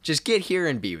 Just get here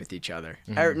and be with each other.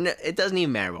 Mm-hmm. It doesn't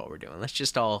even matter what we're doing. Let's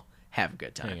just all have a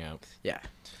good time. Hang out. Yeah.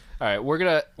 All right, we're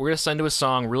gonna send to a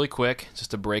song really quick,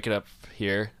 just to break it up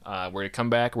here. We're gonna come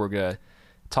back. We're gonna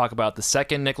talk about the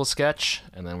second Nickel sketch,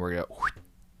 and then we're gonna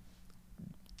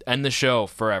end the show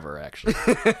forever, actually.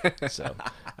 So,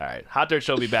 all right, Hot Dirt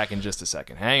Show will be back in just a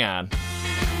second. Hang on.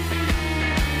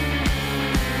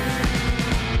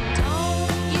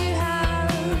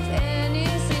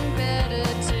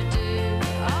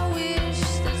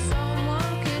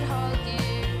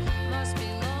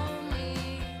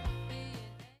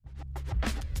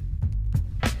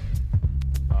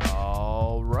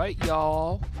 All right,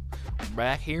 y'all.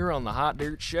 Back here on the Hot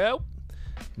Dirt Show.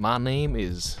 My name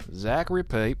is Zachary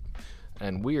Pape,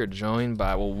 and we are joined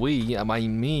by,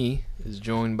 me, is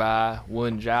joined by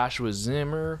one Joshua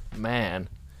Zimmer, man.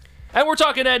 And we're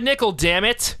talking Ed Nickel, damn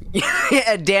it.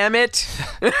 Yeah, damn it.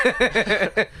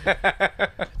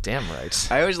 Damn right.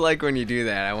 I always like when you do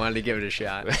that. I wanted to give it a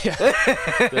shot.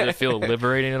 Does it feel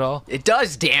liberating at all? It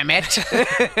does, damn it.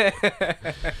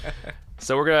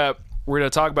 So we're gonna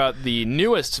talk about the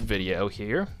newest video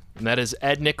here, and that is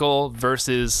Ed Nickel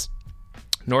versus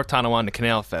North Tonawanda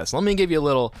Canal Fest. Let me give you a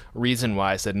little reason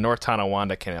why I said North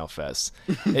Tonawanda Canal Fest.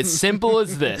 It's simple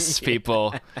as this,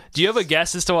 people. Do you have a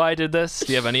guess as to why I did this?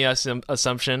 Do you have any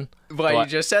assumption? Why you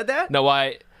just said that? No,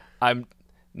 why I'm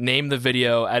named the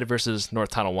video Ed versus North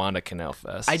Tonawanda Canal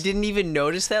Fest. I didn't even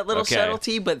notice that little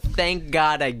subtlety, but thank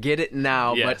God I get it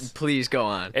now. Yes. But please go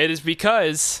on. It is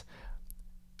because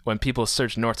when people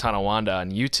search North Tonawanda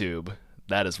on YouTube,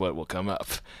 that is what will come up.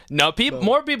 Now,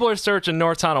 more people are searching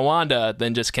North Tonawanda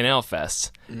than just Canal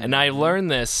Fest. Mm-hmm. And I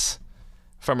learned this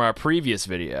from our previous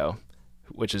video,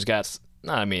 which has got,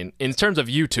 in terms of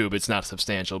YouTube, it's not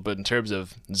substantial, but in terms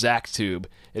of ZachTube,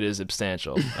 it is a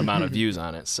substantial amount of views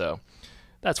on it. So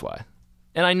that's why.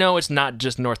 And I know it's not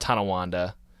just North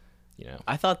Tonawanda,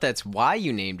 I thought that's why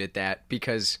you named it that,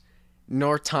 because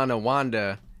North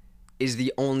Tonawanda is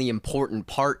the only important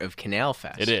part of Canal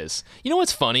Fest. It is. You know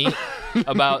what's funny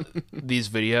about these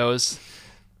videos?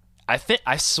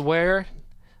 I swear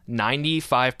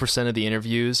 95% of the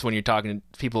interviews when you're talking to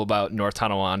people about North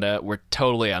Tonawanda were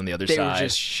totally on the other side. They were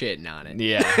just shitting on it.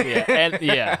 Yeah. And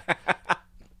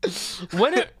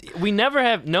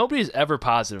nobody's ever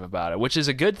positive about it, which is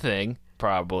a good thing,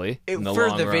 probably, in the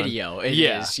long run. Video, it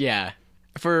is, yeah.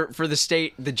 For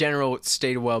the general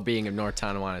state of well-being of North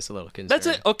Tonawanda is a little concerned. That's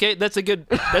it. Okay, that's a good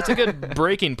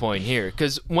breaking point here,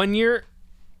 because when you're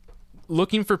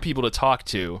looking for people to talk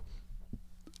to,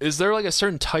 is there like a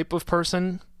certain type of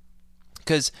person?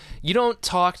 Because you don't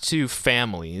talk to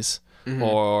families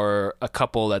or a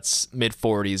couple that's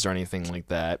mid-40s or anything like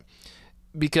that.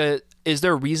 Because is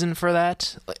there a reason for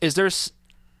that? Is there,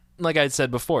 like I said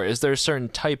before, is there a certain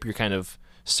type you're kind of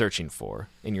searching for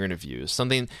in your interviews?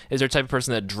 Is there a type of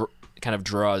person that kind of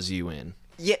draws you in?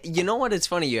 Yeah, you know what? It's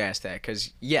funny you asked that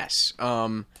because yes,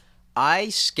 I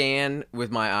scan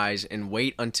with my eyes and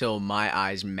wait until my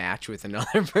eyes match with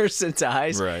another person's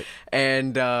eyes. Right.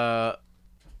 And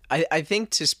I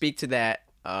think to speak to that,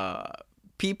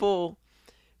 people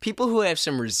who have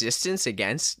some resistance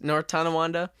against North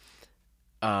Tonawanda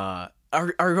are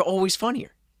always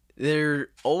funnier. They're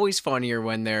always funnier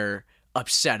when they're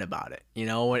upset about it. You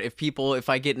know, if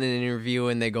I get in an interview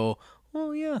and they go,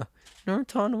 "Oh yeah, North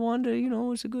Tonawanda,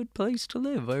 is a good place to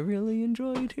live. I really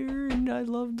enjoy it here, and I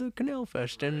love the Canal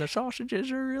Fest, and the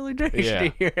sausages are really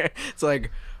tasty here." It's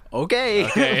like, okay.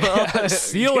 Well,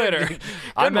 see you later.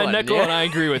 I'm at Nickel, and I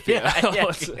agree with you.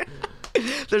 Yeah.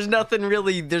 There's nothing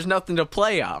to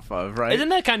play off of, right? Isn't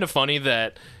that kind of funny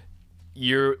that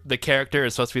the character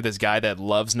is supposed to be this guy that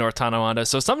loves North Tonawanda?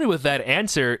 So somebody with that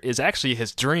answer is actually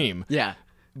his dream. Yeah.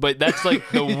 But that's like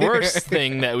the worst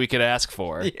thing that we could ask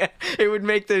for. Yeah, it would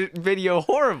make the video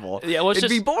horrible. Yeah, well, it'd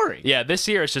be boring. Yeah, this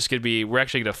year it's just going to be, we're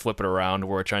actually going to flip it around.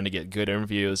 We're trying to get good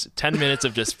interviews. 10 minutes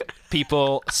of just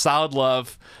people, solid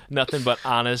love, nothing but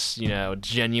honest,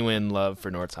 genuine love for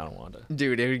North Tonawanda.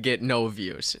 Dude, it would get no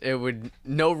views.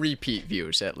 No repeat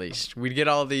views, at least. We'd get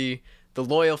all the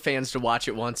loyal fans to watch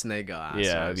it once and they go,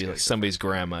 yeah, it'd be like somebody's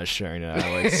grandma sharing it.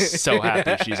 I'm like so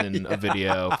happy she's in a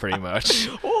video, pretty much.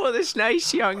 Oh, this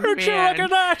nice young man. Look at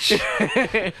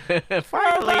that.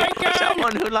 Finally,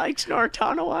 someone who likes North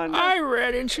Tonawanda. I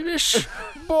ran into this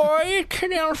boy at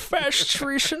Canal Fest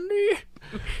recently,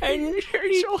 and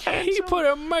he put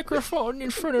a microphone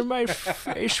in front of my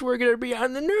face. We're going to be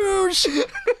on the news.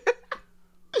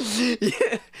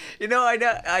 Yeah.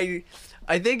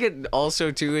 I think it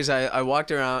also, too, is I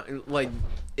walked around, like,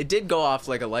 it did go off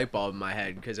like a light bulb in my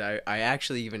head because I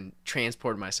actually even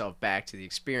transported myself back to the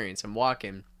experience. I'm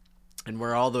walking, and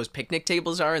where all those picnic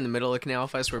tables are in the middle of Canal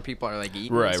Fest where people are, like,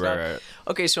 eating and stuff. Right.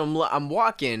 Okay, so I'm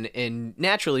walking, and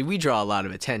naturally we draw a lot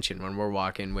of attention when we're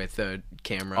walking with a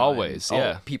camera. Always, and,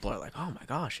 yeah. People are like, oh, my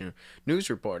gosh, news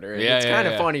reporter. And it's kind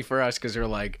of funny for us because they're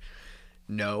like,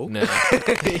 No.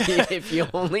 If you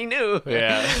only knew.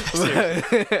 Yeah.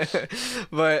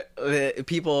 But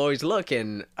people always look,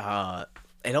 and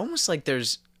it almost like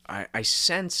I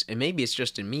sense, and maybe it's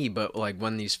just in me, but like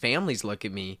when these families look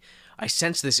at me, I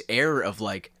sense this air of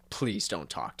like, please don't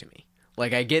talk to me.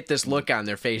 Like I get this look on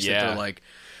their face that they're like,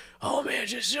 oh man,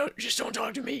 just don't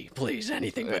talk to me, please,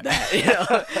 anything but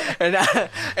that.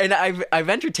 And I've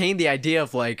entertained the idea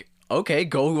of like, okay,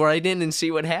 go right in and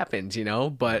see what happens,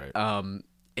 But right.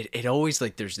 It always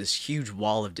like there's this huge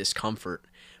wall of discomfort.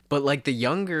 But like the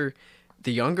younger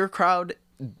crowd,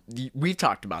 we've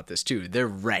talked about this too. They're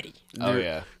ready.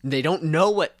 They don't know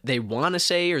what they want to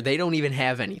say, or they don't even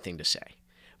have anything to say,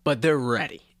 but they're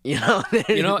ready.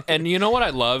 And you know what I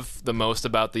love the most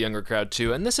about the younger crowd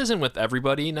too, and this isn't with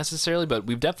everybody necessarily, but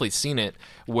we've definitely seen it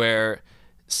where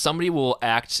somebody will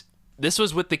act. This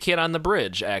was with the kid on the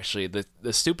bridge, actually.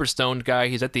 The super stoned guy,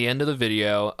 he's at the end of the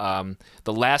video.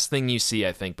 The last thing you see,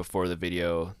 I think, before the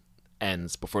video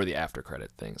ends, before the after credit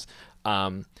things.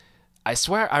 I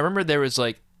swear, I remember there was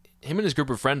like, him and his group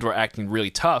of friends were acting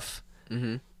really tough.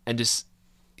 Mm-hmm. And just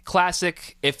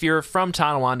classic, if you're from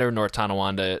Tonawanda or North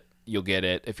Tonawanda, you'll get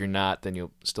it. If you're not, then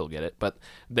you'll still get it. But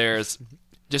there's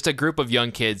just a group of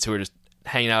young kids who are just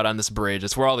hanging out on this bridge.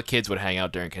 It's where all the kids would hang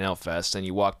out during Canal Fest, and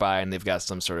you walk by and they've got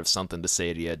some sort of something to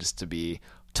say to you just to be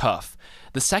tough.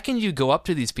 The second you go up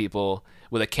to these people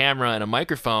with a camera and a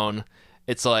microphone,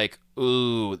 it's like,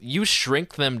 ooh, you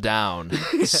shrink them down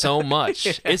so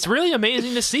much. It's really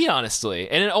amazing to see, honestly.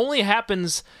 And it only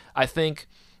happens, I think,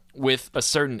 with a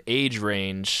certain age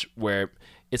range where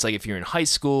it's like if you're in high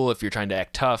school, if you're trying to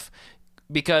act tough,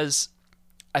 because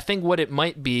I think what it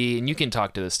might be, and you can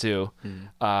talk to this too,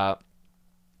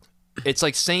 it's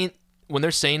like saying, when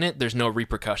they're saying it, there's no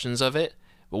repercussions of it.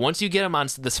 But once you get them on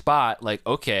the spot, like,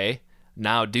 okay,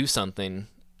 now do something.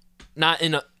 Not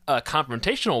in a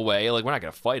confrontational way, like we're not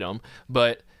going to fight them,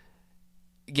 but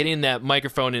getting that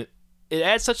microphone, it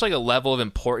adds such like a level of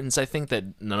importance, I think,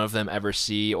 that none of them ever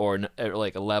see, or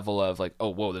like a level of like, oh,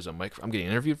 whoa, there's a mic. I'm getting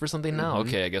interviewed for something now? Mm-hmm.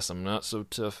 Okay, I guess I'm not so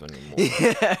tough anymore.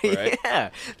 Right? Yeah,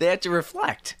 they have to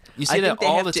reflect. You see that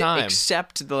all the time.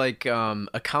 Accept like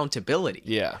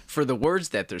accountability for the words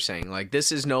that they're saying. Like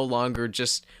this is no longer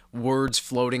just words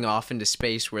floating off into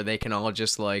space where they can all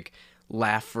just like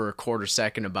laugh for a quarter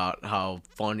second about how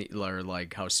funny or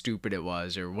like how stupid it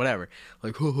was or whatever.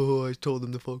 Like, oh, I told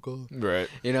them to fuck off. Right.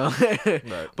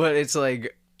 Right. But it's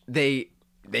like they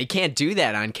can't do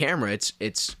that on camera.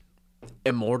 It's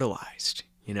immortalized.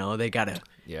 They gotta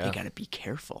be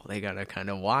careful. They gotta kind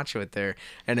of watch what they're,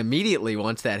 and immediately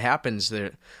once that happens,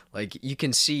 they're like, you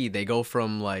can see they go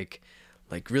from like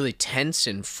like really tense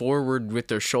and forward with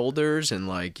their shoulders and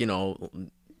like,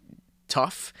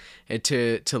 tough, and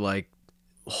to like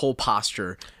whole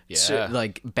posture. Yeah. So,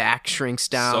 like back shrinks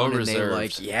down So and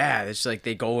reserved. it's like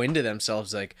they go into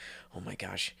themselves like, oh my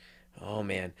gosh, oh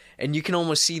man. And you can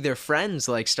almost see their friends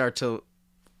like start to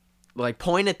like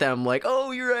point at them like,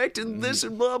 oh, you're acting this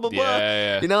and blah blah blah.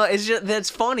 Yeah. It's just, that's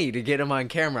funny to get them on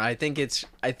camera. I think it's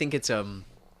if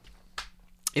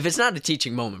it's not a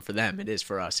teaching moment for them, it is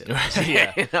for us.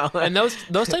 Yeah. And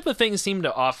those type of things seem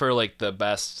to offer like the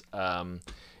best.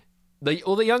 The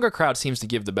younger crowd seems to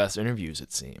give the best interviews,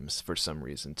 it seems, for some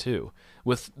reason too.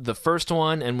 With the first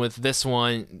one and with this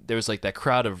one, there was like that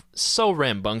crowd of so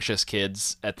rambunctious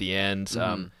kids at the end,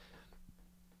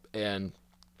 and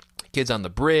kids on the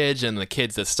bridge and the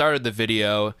kids that started the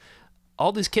video.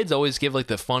 All these kids always give like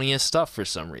the funniest stuff for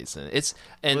some reason.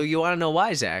 Well, you want to know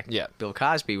why, Zach? Yeah. Bill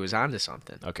Cosby was onto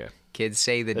something. Okay. Kids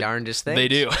say the darndest things. They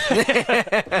do.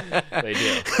 They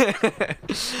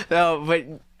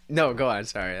do. No, go on.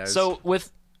 Sorry. So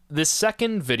with this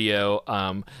second video,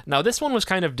 now this one was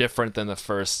kind of different than the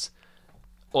first.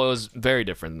 Well, it was very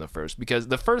different than the first because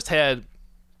the first had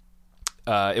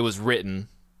it was written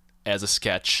as a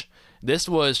sketch. This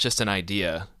was just an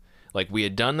idea. Like we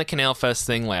had done the Canal Fest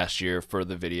thing last year for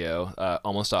the video,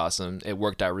 Almost Awesome. It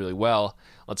worked out really well.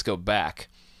 Let's go back,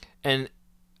 and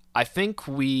I think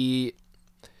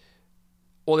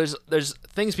there's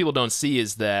things people don't see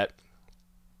is that.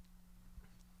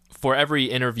 For every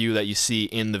interview that you see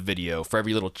in the video, for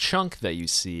every little chunk that you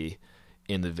see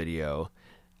in the video,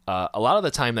 a lot of the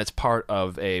time that's part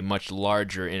of a much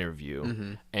larger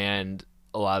interview. And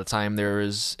a lot of the time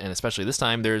and especially this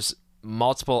time, there's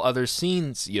multiple other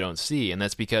scenes you don't see. And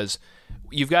that's because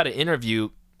you've got to interview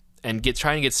and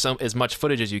trying to get as much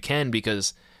footage as you can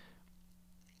because,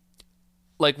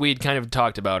 like we'd kind of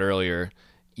talked about earlier,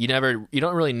 you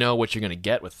don't really know what you're going to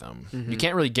get with them. You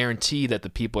can't really guarantee that the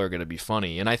people are going to be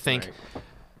funny. And I think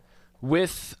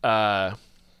with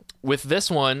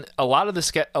this one, a lot of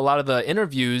the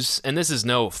interviews, and this is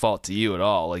no fault to you at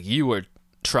all. Like you were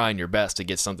trying your best to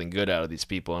get something good out of these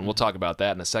people, and we'll talk about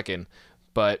that in a second.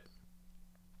 But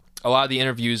a lot of the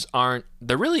interviews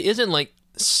there really isn't like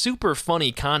super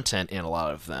funny content in a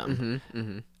lot of them.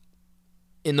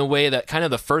 In the way that kind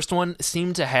of the first one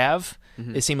seemed to have.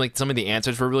 It seemed like some of the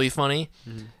answers were really funny.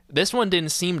 This one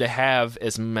didn't seem to have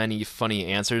as many funny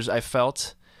answers, I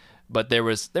felt. But there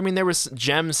was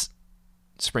gems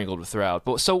sprinkled throughout.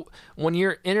 But so when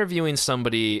you're interviewing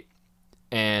somebody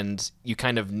and you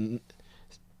kind of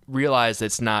realize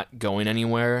it's not going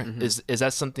anywhere, is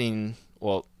that something?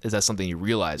 Well, is that something you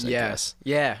realize? I guess.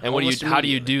 Yeah. And how do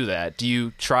you do that? Do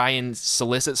you try and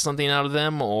solicit something out of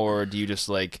them, or do you just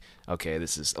like, okay,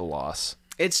 this is a loss?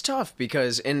 It's tough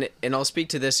because, and I'll speak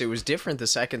to this, it was different the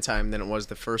second time than it was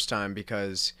the first time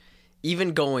because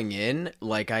even going in,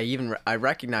 like I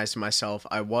recognized myself,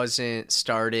 I wasn't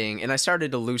starting, and I started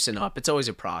to loosen up. It's always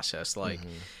a process. Like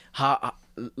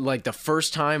like the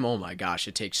first time, oh my gosh,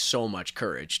 it takes so much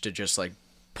courage to just like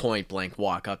point blank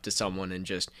walk up to someone and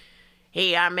just,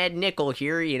 hey, I'm Ed Nickel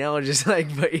here, just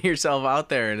like put yourself out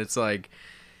there. And it's like,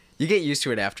 you get used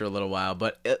to it after a little while.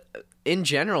 But in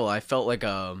general, I felt like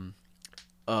a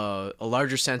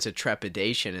larger sense of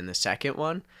trepidation in the second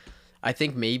one. I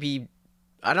think maybe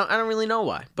I don't really know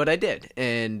why, but I did,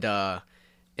 and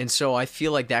so I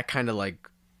feel like that kind of like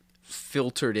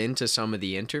filtered into some of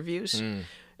the interviews,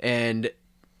 and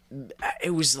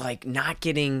it was like not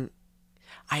getting.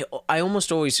 I almost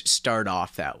always start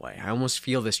off that way. I almost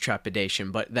feel this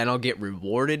trepidation, but then I'll get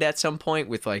rewarded at some point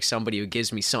with like somebody who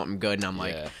gives me something good, and I'm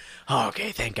like, oh,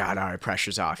 okay, thank God, all right,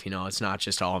 pressure's off. It's not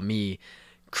just all me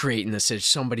creating this,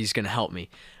 somebody's gonna help me.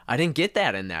 I didn't get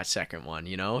that in that second one,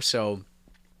 so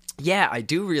yeah, I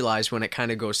do realize when it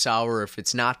kind of goes sour, if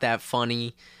it's not that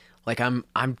funny, like I'm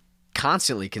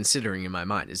constantly considering in my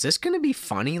mind, is this gonna be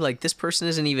funny? Like this person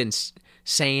isn't even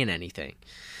saying anything,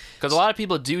 because a lot of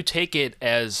people do take it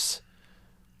as,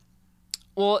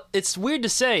 well, it's weird to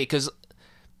say because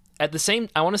at the same,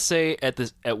 I want to say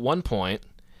at one point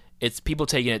it's people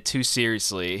taking it too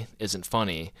seriously isn't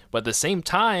funny, but at the same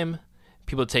time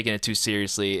people taking it too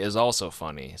seriously is also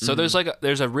funny. So there's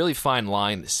a really fine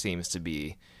line that seems to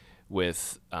be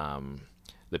with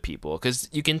the people, because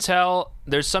you can tell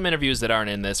there's some interviews that aren't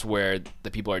in this where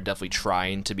the people are definitely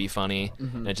trying to be funny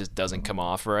and it just doesn't come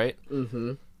off right.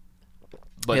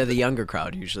 But yeah, the younger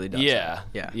crowd usually does. Yeah.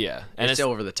 And it's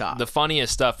over the top. The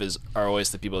funniest stuff are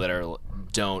always the people that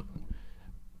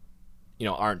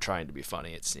aren't trying to be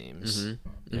funny. It seems. You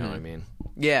know what I mean?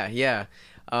 Yeah.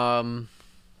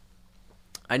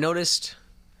 I noticed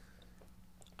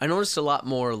a lot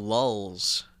more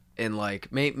lulls And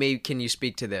like, maybe can you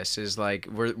speak to this? Is like,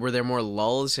 were there more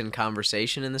lulls in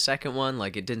conversation in the second one?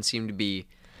 Like, it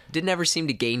didn't ever seem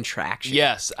to gain traction.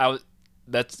 Yes,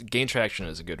 that's gain traction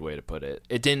is a good way to put it.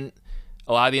 It didn't.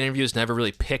 A lot of the interviews never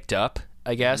really picked up.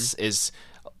 I guess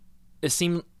it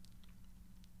seemed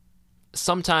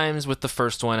sometimes with the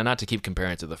first one, and not to keep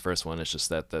comparing it to the first one. It's just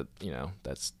that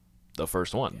that's the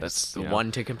first one. That's the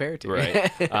one to compare it to,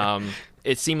 right?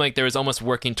 It seemed like there was almost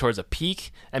working towards a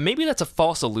peak, and maybe that's a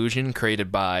false illusion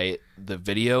created by the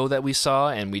video that we saw,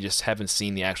 and we just haven't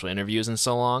seen the actual interviews in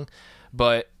so long.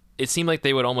 But it seemed like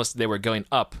they were going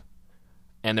up,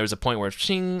 and there was a point where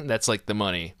ching, that's like the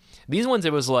money. These ones,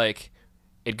 it was like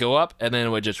it'd go up, and then it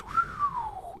would just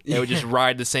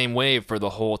ride the same wave for the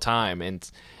whole time. And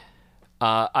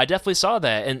I definitely saw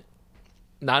that, and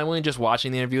not only just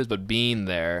watching the interviews, but being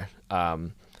there,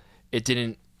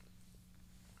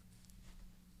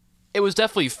 it was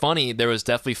definitely funny. There was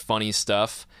definitely funny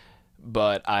stuff,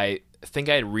 but I think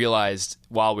I had realized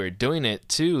while we were doing it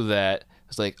too that I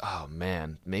was like, oh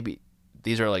man, maybe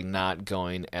these are like not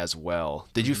going as well.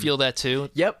 Did you feel that too?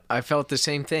 Yep, I felt the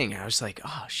same thing. I was like,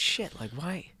 oh shit, like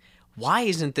why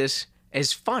isn't this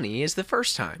as funny as the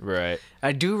first time? Right.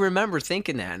 I do remember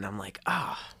thinking that, and I'm like,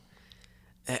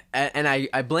 and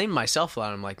I blamed myself a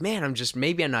lot. I'm like, man,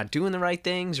 maybe I'm not doing the right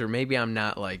things, or maybe I'm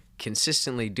not like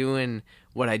consistently doing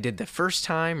what I did the first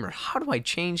time, or how do I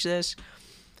change this?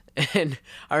 And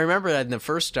I remember that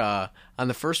on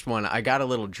the first one, I got a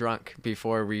little drunk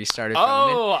before we started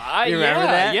filming. You remember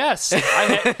that? Yes.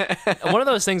 One of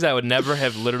those things I would never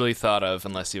have literally thought of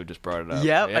unless you just brought it up.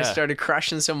 Yep, yeah. I started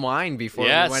crushing some wine before we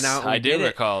went out. And I do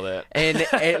recall that. And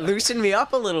it loosened me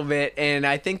up a little bit, and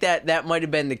I think that might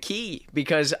have been the key,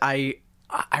 because I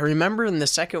remember in the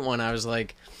second one, I was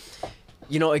like,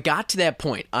 it got to that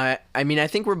point. I mean, I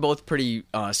think we're both pretty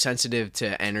sensitive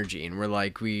to energy, and we're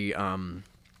like,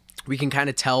 we can kind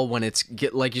of tell when it's,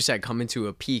 like you said, coming to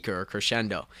a peak or a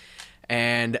crescendo.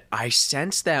 And I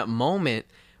sensed that moment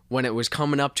when it was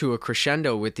coming up to a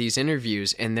crescendo with these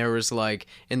interviews, and there was like,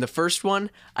 in the first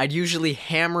one, I'd usually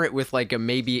hammer it with like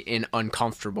maybe an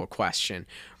uncomfortable question,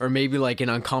 or maybe like an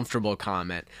uncomfortable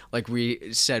comment. Like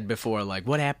we said before, like,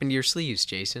 what happened to your sleeves,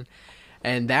 Jason?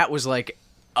 And that was like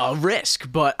a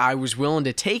risk, but I was willing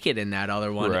to take it in that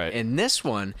other one. Right. In this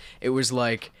one, it was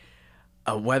like,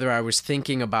 whether I was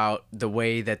thinking about the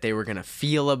way that they were going to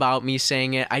feel about me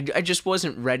saying it. I just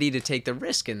wasn't ready to take the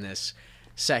risk in this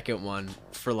second one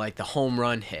for like the home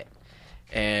run hit.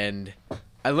 And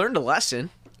I learned a lesson,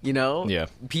 Yeah.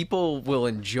 People will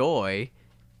enjoy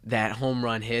that home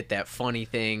run hit, that funny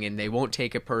thing, and they won't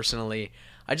take it personally.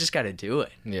 I just got to do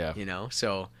it. Yeah.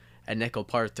 So a Nickel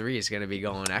Part 3 is going to be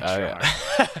going extra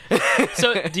hard.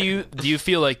 So do you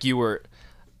feel like you were...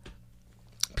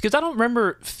 Because I don't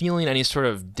remember feeling any sort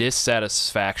of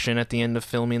dissatisfaction at the end of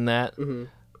filming that. Mm-hmm.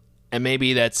 And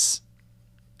maybe that's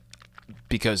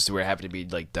because we're happy to be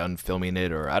like done filming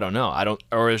it, or I don't know.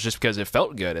 Or it was just because it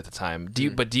felt good at the time.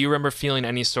 But do you remember feeling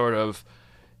any sort of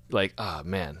like, oh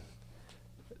man,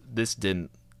 this didn't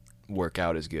work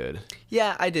out as good?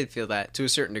 Yeah, I did feel that to a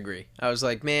certain degree. I was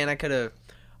like, man,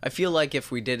 I feel like if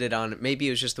we did it on, maybe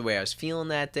it was just the way I was feeling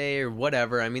that day or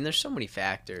whatever. I mean, there's so many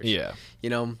factors. Yeah.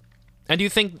 And do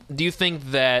you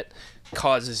think that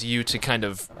causes you to kind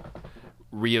of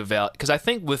reevaluate? Because I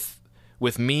think with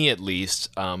me at least,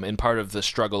 and part of the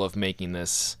struggle of making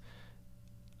this,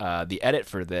 the edit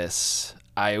for this,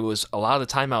 a lot of the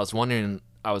time I was wondering,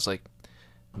 I was like,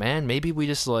 man, maybe we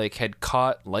just like had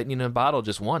caught lightning in a bottle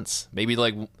just once. Maybe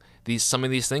like some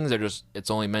of these things are just,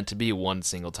 it's only meant to be one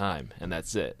single time, and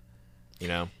that's it.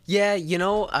 Yeah,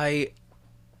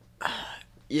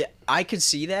 Yeah, I could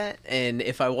see that, and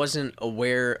if I wasn't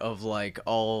aware of like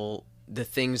all the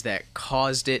things that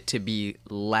caused it to be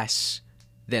less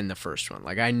than the first one,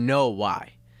 like I know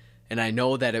why, and I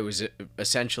know that it was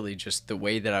essentially just the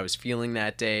way that I was feeling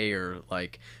that day, or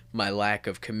like my lack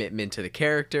of commitment to the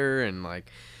character, and like,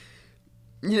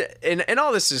 and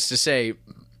all this is to say,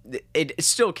 it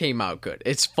still came out good.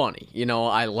 It's funny,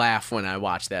 I laugh when I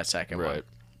watch that second one,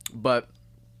 but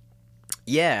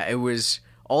yeah, it was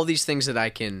all these things that I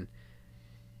can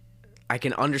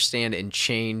understand and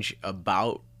change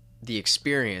about the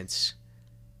experience.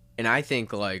 And I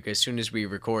think like as soon as we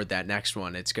record that next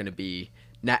one, it's going to be,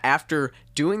 now after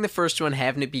doing the first one,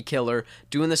 having it be killer,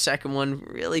 doing the second one,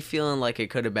 really feeling like it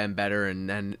could have been better, and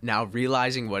then now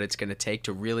realizing what it's going to take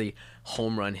to really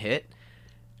home run hit.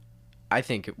 I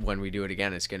think when we do it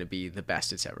again, it's going to be the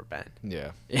best it's ever been.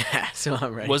 Yeah. Yeah. So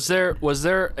I'm ready. Was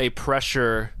there a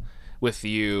pressure with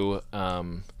you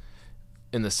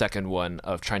in the second one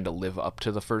of trying to live up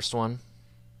to the first one?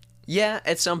 Yeah,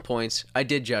 at some points, I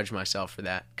did judge myself for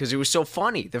that because it was so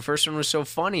funny. The first one was so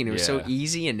funny and it was so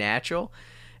easy and natural.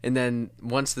 And then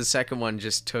once the second one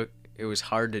just took, it was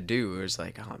hard to do. It was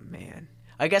like, oh man.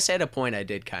 I guess at a point I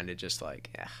did kind of just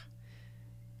like,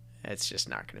 it's just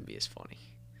not going to be as funny.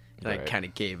 And I kind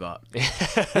of gave up.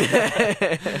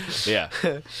 Yeah.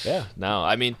 Yeah. No,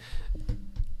 I mean,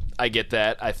 I get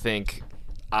that. I think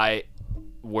I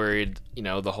worried,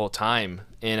 the whole time.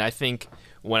 And I think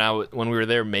when we were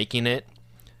there making it,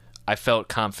 I felt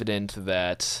confident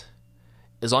that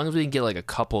as long as we can get like a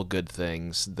couple good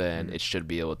things, then it should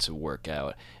be able to work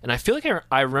out. And I feel like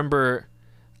I remember,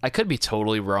 I could be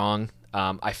totally wrong.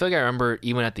 I feel like I remember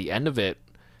even at the end of it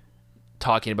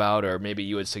talking about, or maybe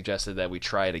you had suggested that we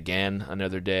try it again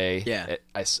another day. Yeah.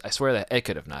 I swear that it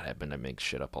could have not happened. I make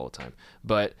shit up all the time.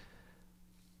 But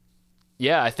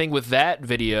yeah, I think with that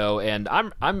video, and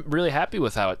I'm really happy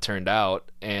with how it turned out.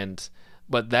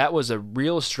 But that was a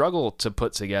real struggle to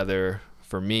put together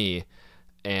for me.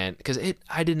 And because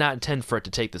I did not intend for it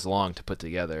to take this long to put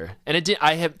together. And it did.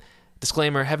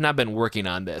 Disclaimer, have not been working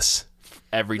on this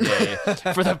every day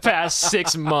for the past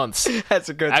 6 months. That's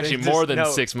a good Actually, thing. more than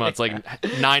 6 months, like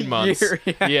 9 months.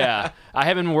 Yeah. I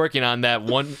have been working on that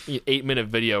 8-minute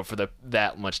video for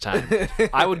that much time.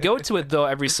 I would go to it though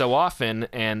every so often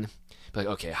and be like,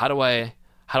 okay, how do I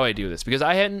do this? Because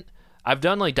I've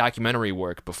done like documentary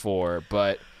work before,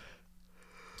 but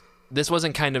this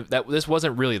wasn't this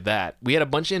wasn't really that. We had a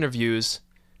bunch of interviews,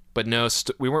 but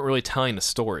we weren't really telling the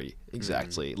story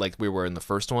exactly like we were in the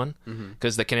first one,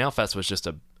 because the Canal Fest was just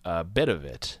a bit of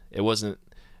it. It wasn't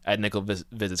Ed Nickel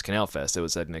visits Canal Fest. It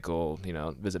was Ed Nickel,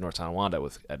 visit North Tonawanda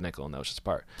with Ed Nickel, and that was just a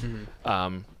part.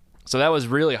 So that was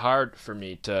really hard for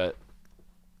me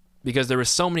because there were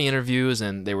so many interviews,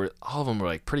 and all of them were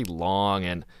like pretty long,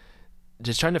 and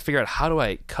just trying to figure out how do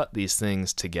I cut these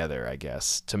things together, I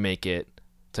guess, to make it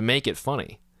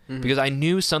funny, because I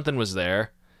knew something was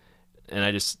there, and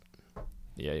I just,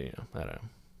 I don't know.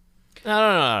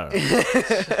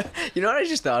 You know what I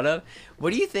just thought of?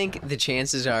 What do you think the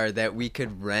chances are that we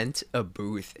could rent a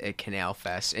booth at Canal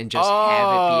Fest and just have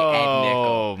it be Ed Nickel?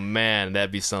 Oh man,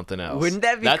 that'd be something else. Wouldn't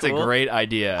that be That's cool? a great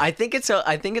idea. I think it's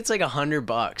like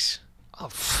 $100.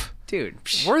 Oh, dude,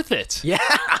 worth it. Yeah,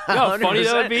 you know how funny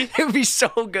that would be? It would be so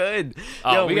good.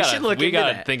 Oh, we should look into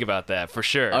that. Think about that for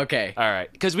sure. Okay. All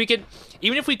right, because we could,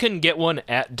 even if we couldn't get one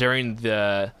during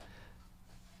the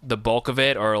bulk of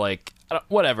it, or like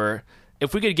whatever,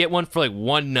 if we could get one for like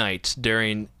one night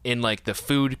in like the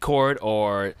food court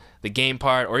or the game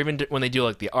part, or even when they do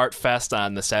like the art fest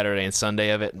on the Saturday and Sunday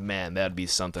of it, man, that'd be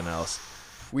something else.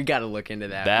 We got to look into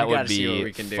that. That we would see what we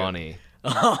be can funny. Do.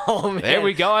 Oh man! There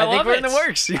we go. I think love we're it. in the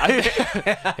works.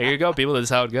 Here you go, people. This is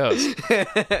how it goes.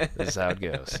 This is how it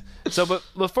goes. So, but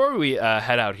before we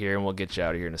head out here, and we'll get you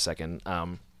out of here in a second, I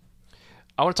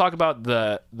want to talk about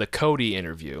the Cody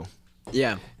interview.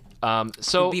 Yeah.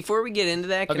 So before we get into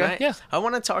that, I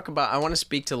want to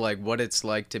speak to like what it's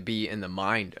like to be in the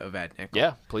mind of Ed Nickel.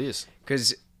 Yeah, please.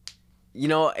 Because,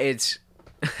 it's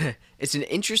it's an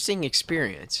interesting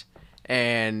experience,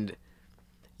 and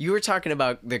you were talking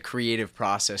about the creative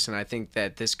process, and I think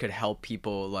that this could help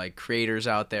people like creators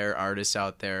out there, artists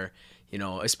out there,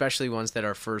 especially ones that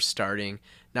are first starting.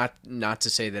 Not to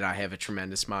say that I have a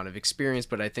tremendous amount of experience,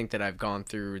 but I think that I've gone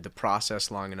through the process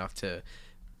long enough to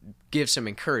give some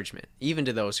encouragement, even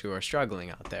to those who are struggling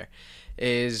out there,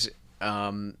 is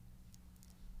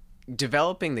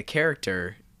developing the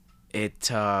character.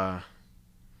 How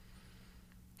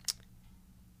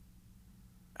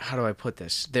do I put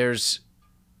this?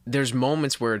 There's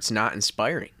moments where it's not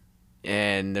inspiring,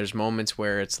 and there's moments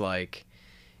where it's like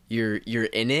you're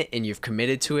in it and you've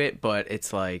committed to it, but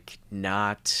it's like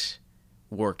not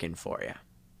working for you,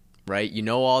 right?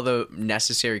 All the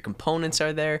necessary components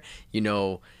are there.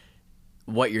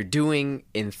 What you're doing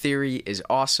in theory is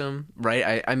awesome,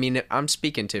 right? I mean, I'm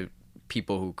speaking to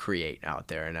people who create out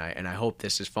there, and I hope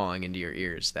this is falling into your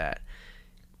ears, that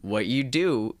what you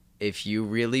do, if you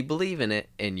really believe in it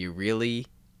and you really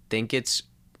think it's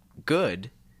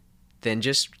good, then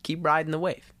just keep riding the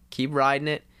wave. Keep riding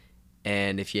it.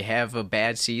 And if you have a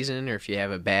bad season, or if you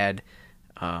have a bad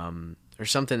or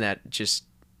something that just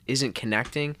isn't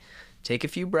connecting, take a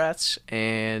few breaths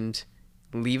and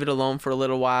leave it alone for a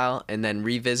little while, and then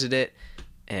revisit it,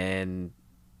 and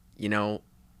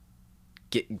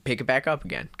pick it back up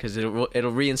again, because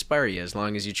it'll re-inspire you as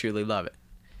long as you truly love it.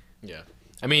 Yeah,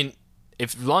 I mean,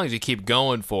 as long as you keep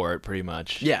going for it, pretty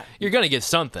much. Yeah, you're gonna get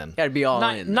something. Gotta be all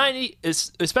in. 90,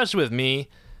 especially with me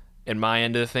and my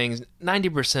end of things.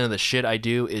 90% of the shit I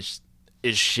do is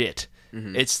shit.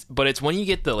 Mm-hmm. But it's when you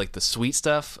get the sweet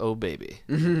stuff. Oh baby,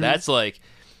 that's like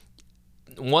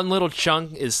one little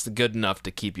chunk is good enough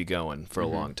to keep you going for a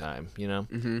long time, you know?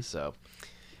 So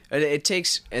It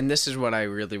takes, and this is what I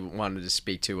really wanted to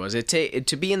speak to, was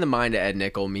to be in the mind of Ed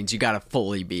Nichol means you got to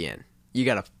fully be in. You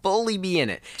got to fully be in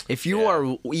it. If you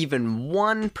are even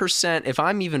 1%, if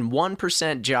I'm even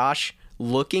 1% Josh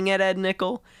looking at Ed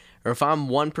Nichol, or if I'm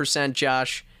 1%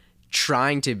 Josh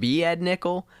trying to be Ed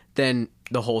Nichol, then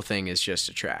the whole thing is just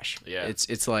a trash. Yeah.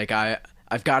 It's like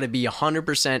I've got to be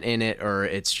 100% in it, or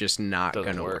it's just not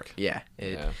going to work. Yeah.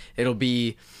 There'll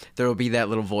be that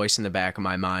little voice in the back of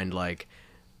my mind like,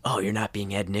 oh, you're not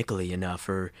being Ed Nichol-y enough,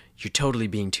 or you're totally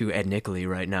being too Ed Nichol-y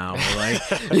right now. Or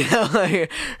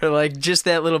like, or like just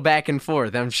that little back and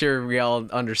forth. I'm sure we all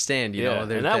understand, you know,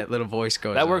 that little voice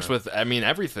goes That on. works with, I mean,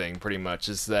 everything pretty much,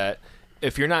 is that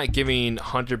if you're not giving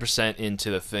 100% into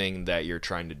the thing that you're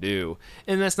trying to do,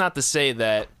 and that's not to say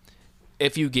that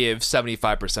if you give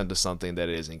 75% to something that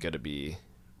it isn't going to be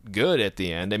good at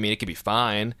the end. I mean, it could be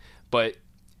fine, but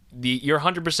your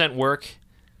 100% work...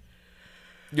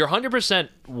 Your 100%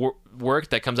 work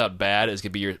that comes out bad is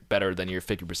going to be better than your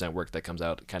 50% work that comes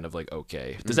out kind of like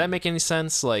okay. Does that make any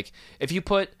sense? Like, if you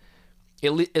put,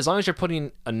 as long as you're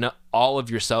putting all of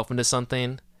yourself into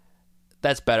something,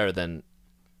 that's better than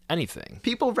anything.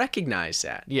 People recognize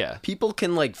that. Yeah. People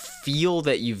can like feel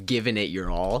that you've given it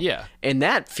your all. Yeah. And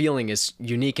that feeling is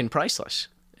unique and priceless.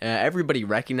 Everybody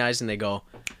recognizes and they go,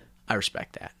 I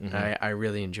respect that. I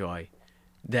really enjoy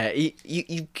that.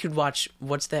 You could watch,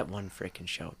 what's that one freaking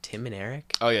show? Tim and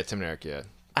Eric? Oh, yeah, Tim and Eric, yeah.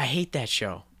 I hate that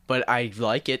show, but I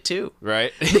like it too.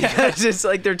 Right? Because it's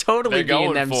like they're totally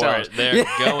being themselves. They're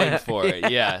going for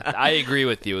it. Yeah, I agree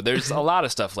with you. There's a lot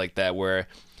of stuff like that where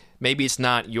maybe it's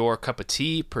not your cup of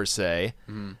tea per se,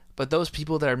 but those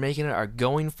people that are making it are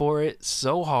going for it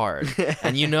so hard.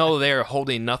 And you know they're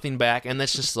holding nothing back, and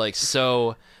that's just like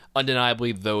so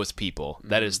undeniably those people.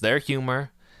 That is their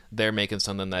humor. They're making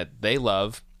something that they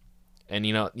love, and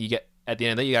you know, you get at the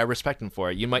end of the day, you gotta respect them for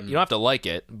it. You don't have to like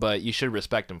it, but you should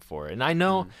respect them for it. And I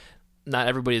know not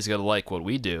everybody's gonna like what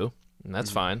we do, and that's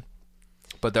fine.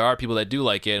 But there are people that do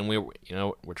like it, and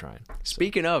we're trying.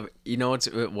 Speaking of, you know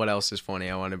what else is funny?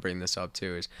 I want to bring this up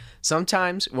too. Is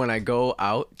sometimes when I go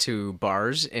out to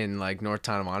bars in like North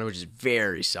Tonawanda, which is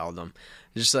very seldom,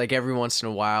 just like every once in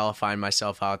a while, I find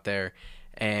myself out there,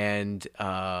 and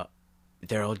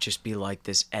there'll just be like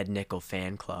this Ed Nichol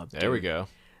fan club. Dude. There we go.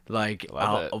 Like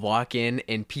I'll walk in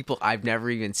and people I've never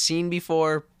even seen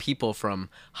before, people from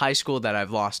high school that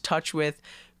I've lost touch with,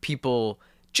 people,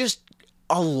 just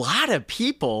a lot of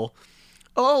people.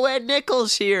 Oh, Ed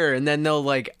Nichol's here. And then they'll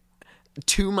like,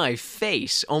 to my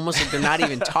face, almost like they're not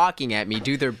even talking at me,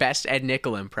 do their best Ed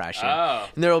Nichol impression. Oh.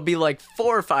 And there'll be like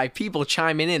 4 or 5 people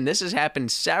chiming in. This has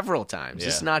happened several times. Yeah.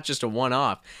 It's not just a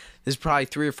one-off. There's probably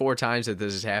 3 or 4 times that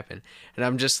this has happened. And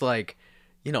I'm just like,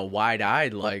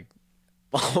 wide-eyed, like,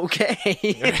 okay.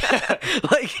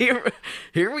 Like, here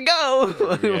we go.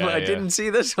 I didn't see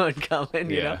this one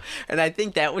coming, you know? And I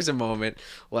think that was a moment,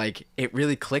 like, it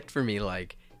really clicked for me,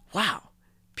 like, wow,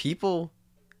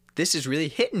 this is really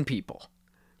hitting people.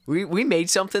 We made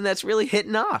something that's really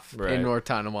hitting off in North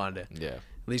Tonawanda. Yeah.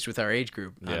 At least with our age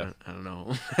group. Yeah. I don't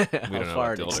know. We don't know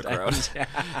about the older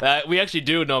crowd. We actually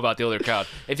do know about the older crowd.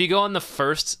 If you go on the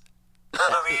first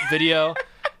video,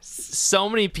 so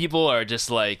many people are just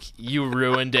like, you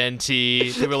ruined NT.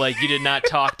 They were like, you did not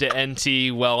talk to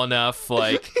NT well enough.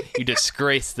 Like, you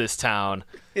disgraced this town.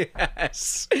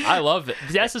 Yes. I love it.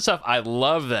 That's the stuff. I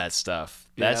love that stuff.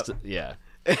 That's yeah.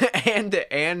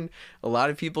 And a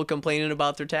lot of people complaining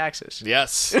about their taxes.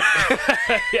 Yes.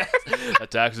 Yes. The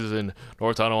taxes in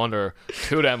North Tonawanda are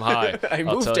too damn high. I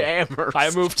moved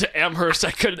to Amherst. I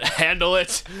couldn't handle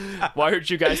it. Why aren't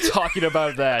you guys talking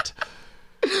about that?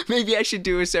 Maybe I should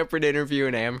do a separate interview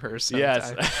in Amherst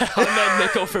sometime. Yes. I'm Ed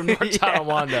Nichol from North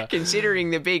Tonawanda. Considering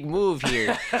the big move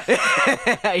here,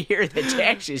 I hear the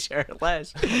taxes are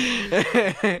less.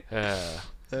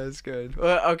 That's good.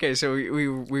 Well, okay, so we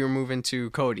were moving to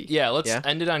Cody. Yeah, let's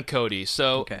end it on Cody.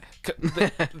 So, okay.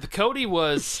 the Cody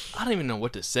was, I don't even know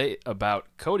what to say about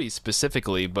Cody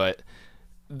specifically, but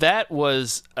that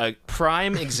was a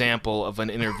prime example of an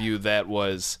interview that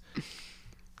was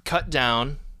cut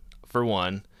down, for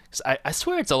one. I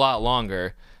swear it's a lot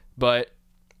longer, but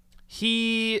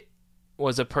he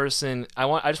was a person,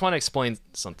 I just want to explain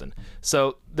something.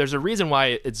 So, there's a reason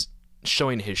why it's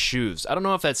showing his shoes. I don't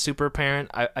know if that's super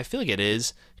apparent. I feel like it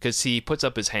is, because he puts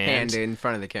up his hand in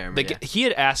front of the camera. He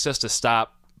had asked us to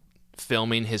stop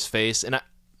filming his face, and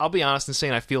I'll be honest in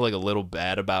saying I feel like a little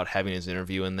bad about having his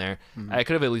interview in there. I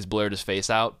could have at least blurred his face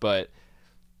out, but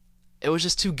it was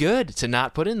just too good to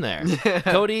not put in there.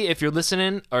 Cody, if you're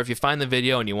listening or if you find the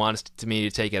video and you want me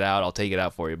to take it out, I'll take it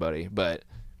out for you, buddy. But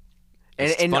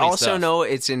and also stuff. know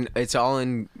it's all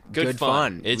in good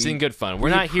fun. It's in good fun. We're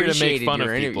not here to make fun of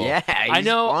people. Yeah, he's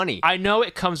funny. I know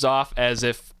it comes off as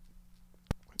if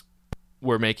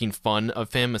we're making fun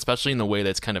of him, especially in the way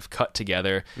that's kind of cut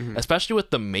together, especially with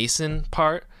the Mason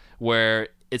part where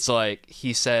it's like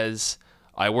he says,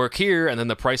 I work here, and then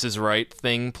the Price is Right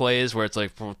thing plays where it's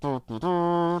like,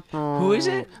 who is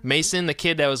it? Mason, the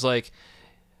kid that was like,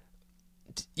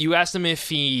 you asked him if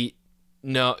he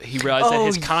realized that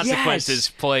his consequences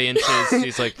play into his,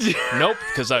 he's like, nope,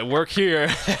 because I work here.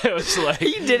 It was like,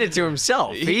 he did it to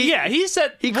himself. He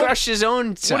said he crushed his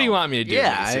own self. What do you want me to do?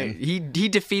 Yeah, he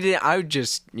defeated it. I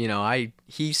just,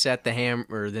 he set the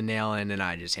nail in, and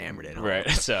I just hammered it home. Right.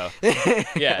 So,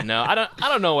 yeah, no, I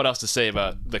don't know what else to say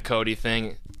about the Cody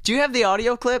thing. Do you have the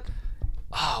audio clip?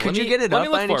 Oh, Could you get it up by any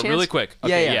chance? Let me look for it really quick.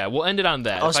 Okay, yeah, we'll end it on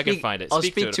that if I can find it. I'll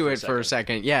speak to it for a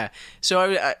second. Yeah.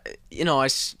 So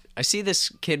I see this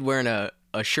kid wearing a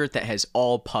shirt that has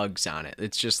all pugs on it.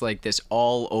 It's just like this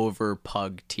all over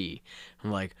pug tee.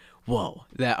 I'm like, whoa,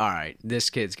 all right, this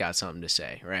kid's got something to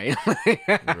say, right?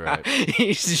 Right.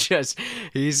 He's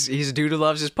a dude who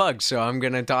loves his pugs, so I'm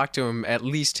gonna talk to him. At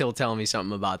least he'll tell me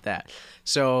something about that.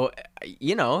 So,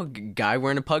 guy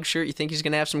wearing a pug shirt, you think he's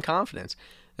gonna have some confidence.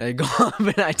 I go up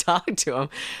and I talk to him,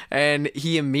 and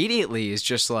he immediately is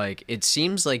just like, it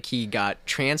seems like he got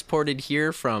transported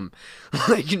here from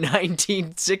like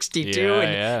 1962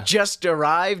 and just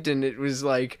arrived, and it was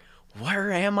like,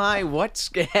 where am I? What's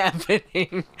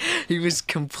happening? He was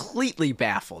completely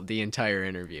baffled the entire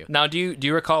interview. Now, do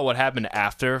you recall what happened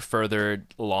after, further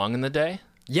along in the day?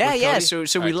 Yeah. So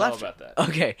we left. About that.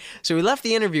 Okay, so we left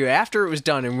the interview after it was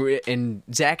done, and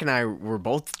Zach and I were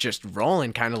both just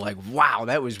rolling, kind of like, wow,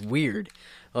 that was weird,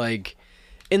 like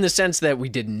in the sense that we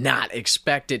did not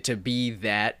expect it to be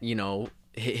that,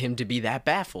 him to be that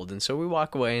baffled, and so we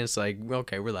walk away, and it's like,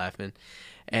 okay, we're laughing,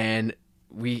 and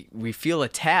we feel a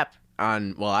tap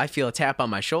on. Well, I feel a tap on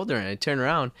my shoulder, and I turn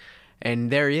around, and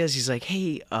there he is. He's like,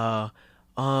 hey, I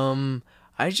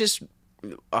just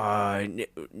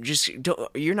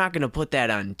you're not gonna put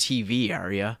that on TV,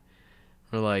 are you?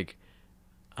 We're like,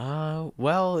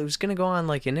 well, it was gonna go on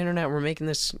like an internet. We're making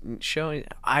this show.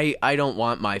 I don't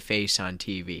want my face on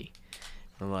TV.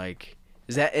 We're like,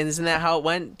 isn't that how it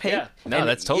went, Pate? Yeah, no,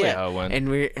 that's totally how it went. And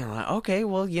we're like, okay,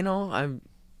 well,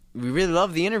 we really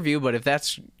love the interview, but if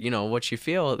that's what you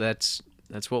feel, that's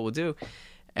what we'll do.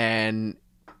 And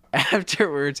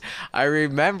afterwards, I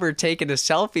remember taking a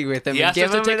selfie with him. He asked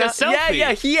us to take a selfie.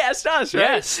 Yeah, he asked us, right?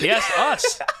 Yes, he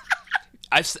asked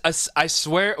us. I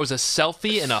swear it was a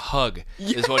selfie and a hug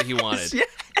is what he wanted.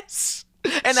 Yes.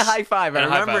 And a high five.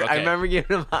 I remember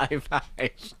giving him a high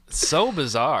five. So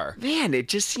bizarre. Man, it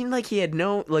just seemed like he had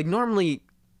normally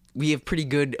we have pretty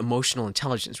good emotional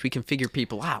intelligence. We can figure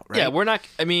people out, right? Yeah, we're not,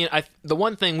 the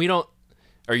one thing we don't,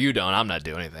 or you don't, I'm not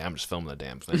doing anything. I'm just filming the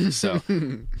damn thing. So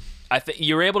I think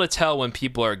you're able to tell when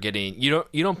people are getting, you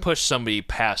don't push somebody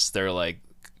past their like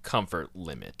comfort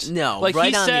limit. No, like right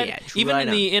he on said, the edge. Even right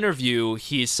in the interview,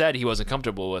 he said he wasn't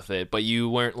comfortable with it, but you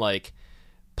weren't like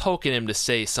poking him to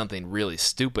say something really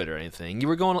stupid or anything. You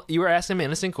were asking him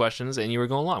innocent questions and you were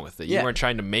going along with it. You weren't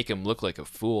trying to make him look like a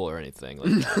fool or anything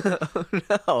like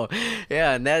that. No.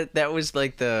 Yeah, and that was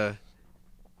like the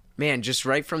man, just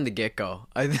right from the get-go.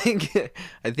 I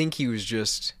think he was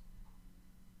just,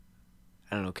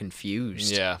 I don't know,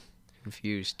 confused. Yeah.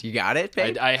 Confused. You got it,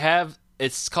 babe? I have.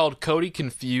 It's called Cody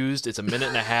Confused. It's a minute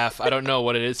and a half. I don't know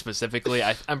what it is specifically.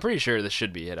 I'm pretty sure this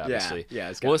should be it, obviously. Yeah,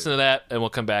 it's we'll listen to that, and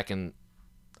we'll come back in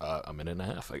a minute and a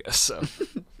half, I guess. So.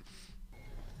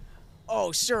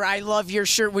 Oh, sir, I love your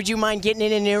shirt. Would you mind getting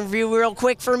in an interview real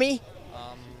quick for me?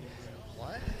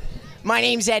 What? My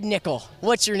name's Ed Nickel.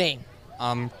 What's your name?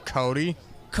 Cody.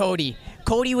 Cody.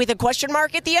 Cody with a question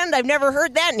mark at the end? I've never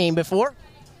heard that name before.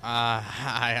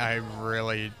 I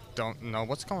really don't know.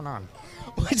 What's going on?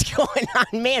 What's going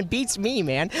on? Man, beats me,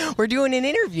 man. We're doing an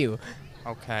interview.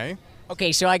 Okay.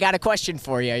 Okay, so I got a question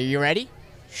for you. Are you ready?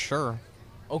 Sure.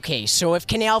 Okay, so if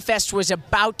Canal Fest was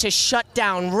about to shut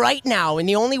down right now and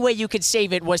the only way you could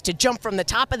save it was to jump from the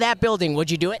top of that building,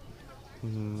 would you do it?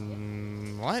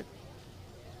 What?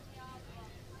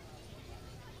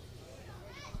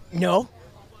 No?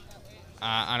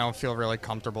 I don't feel really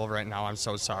comfortable right now. I'm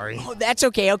so sorry. Oh, that's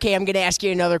okay. Okay, I'm going to ask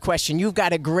you another question. You've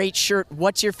got a great shirt.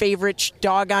 What's your favorite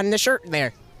dog on the shirt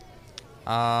there?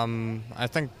 I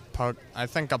think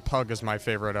a pug is my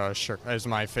favorite shirt. Is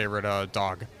my favorite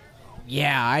dog.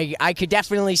 Yeah, I could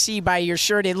definitely see by your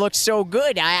shirt. It looks so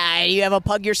good. You have a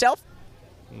pug yourself?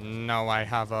 No, I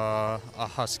have a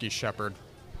Husky Shepherd.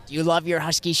 Do you love your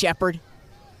Husky Shepherd?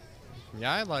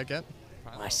 Yeah, I like it.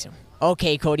 Awesome.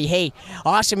 Okay, Cody. Hey,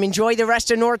 awesome. Enjoy the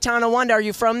rest of North Tonawanda. Are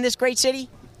you from this great city?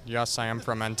 Yes, I am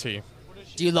from NT.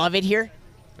 Do you love it here?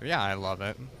 Yeah, I love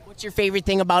it. What's your favorite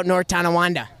thing about North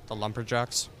Tonawanda? The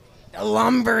Lumberjacks. The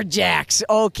Lumberjacks.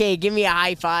 Okay, give me a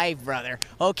high five, brother.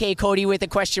 Okay, Cody with a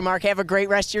question mark. Have a great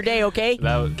rest of your day, okay?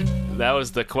 That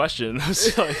was the question. It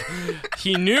was like,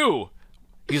 he knew.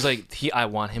 He was like, I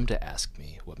want him to ask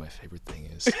me what my favorite thing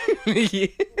is.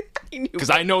 Because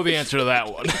I know the answer to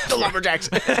that one. The Lumberjacks.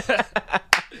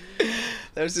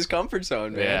 That was his comfort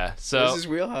zone, man. Yeah, so that was his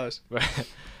wheelhouse. All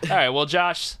right, well,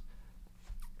 Josh,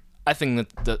 I think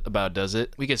that about does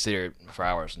it. We could sit here for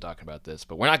hours and talking about this,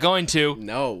 but we're not going to.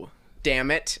 No.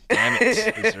 Damn it. Damn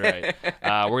it. That's right.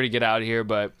 We're going to get out of here,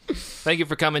 but thank you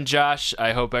for coming, Josh.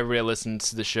 I hope everybody that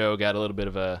listens to the show got a little bit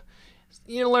of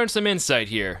learn some insight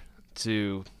here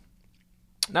to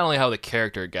not only how the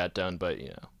character got done, but,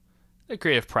 the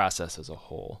creative process as a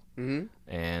whole. Mm-hmm.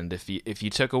 And if you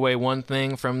took away one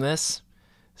thing from this,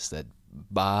 it's that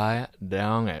by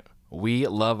dang it, we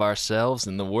love ourselves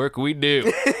and the work we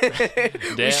do.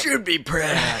 We should be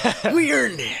proud. We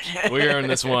earned it. We earned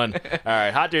this one. All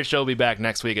right, Hot Dirt Show will be back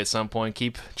next week at some point.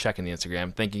 Keep checking the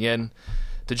Instagram. Thank you again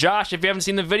to Josh. If you haven't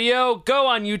seen the video, go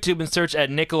on YouTube and search at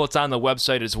Nickel. It's on the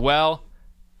website as well.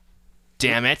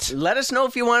 Damn it. Let us know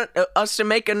if you want us to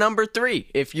make a number 3,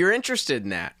 if you're interested in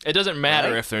that. It doesn't matter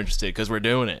Right? if they're interested because we're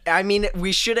doing it. I mean,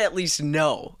 we should at least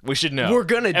know. We should know. We're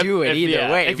gonna do it either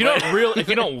way, If you but- if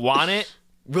you don't want it,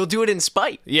 We'll do it in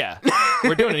spite. yeah,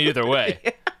 we're doing it either way.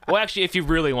 Well, actually, if you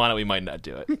really want it, we might not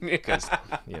do it because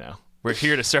we're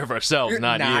here to serve ourselves,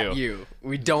 not you.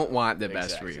 We don't want the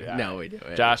best for Exactly. you. All No, right. we do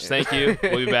it. Josh, thank you.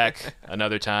 We'll be back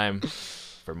another time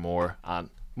for more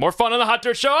fun on the Hot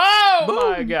Dirt Show.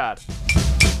 Oh my God.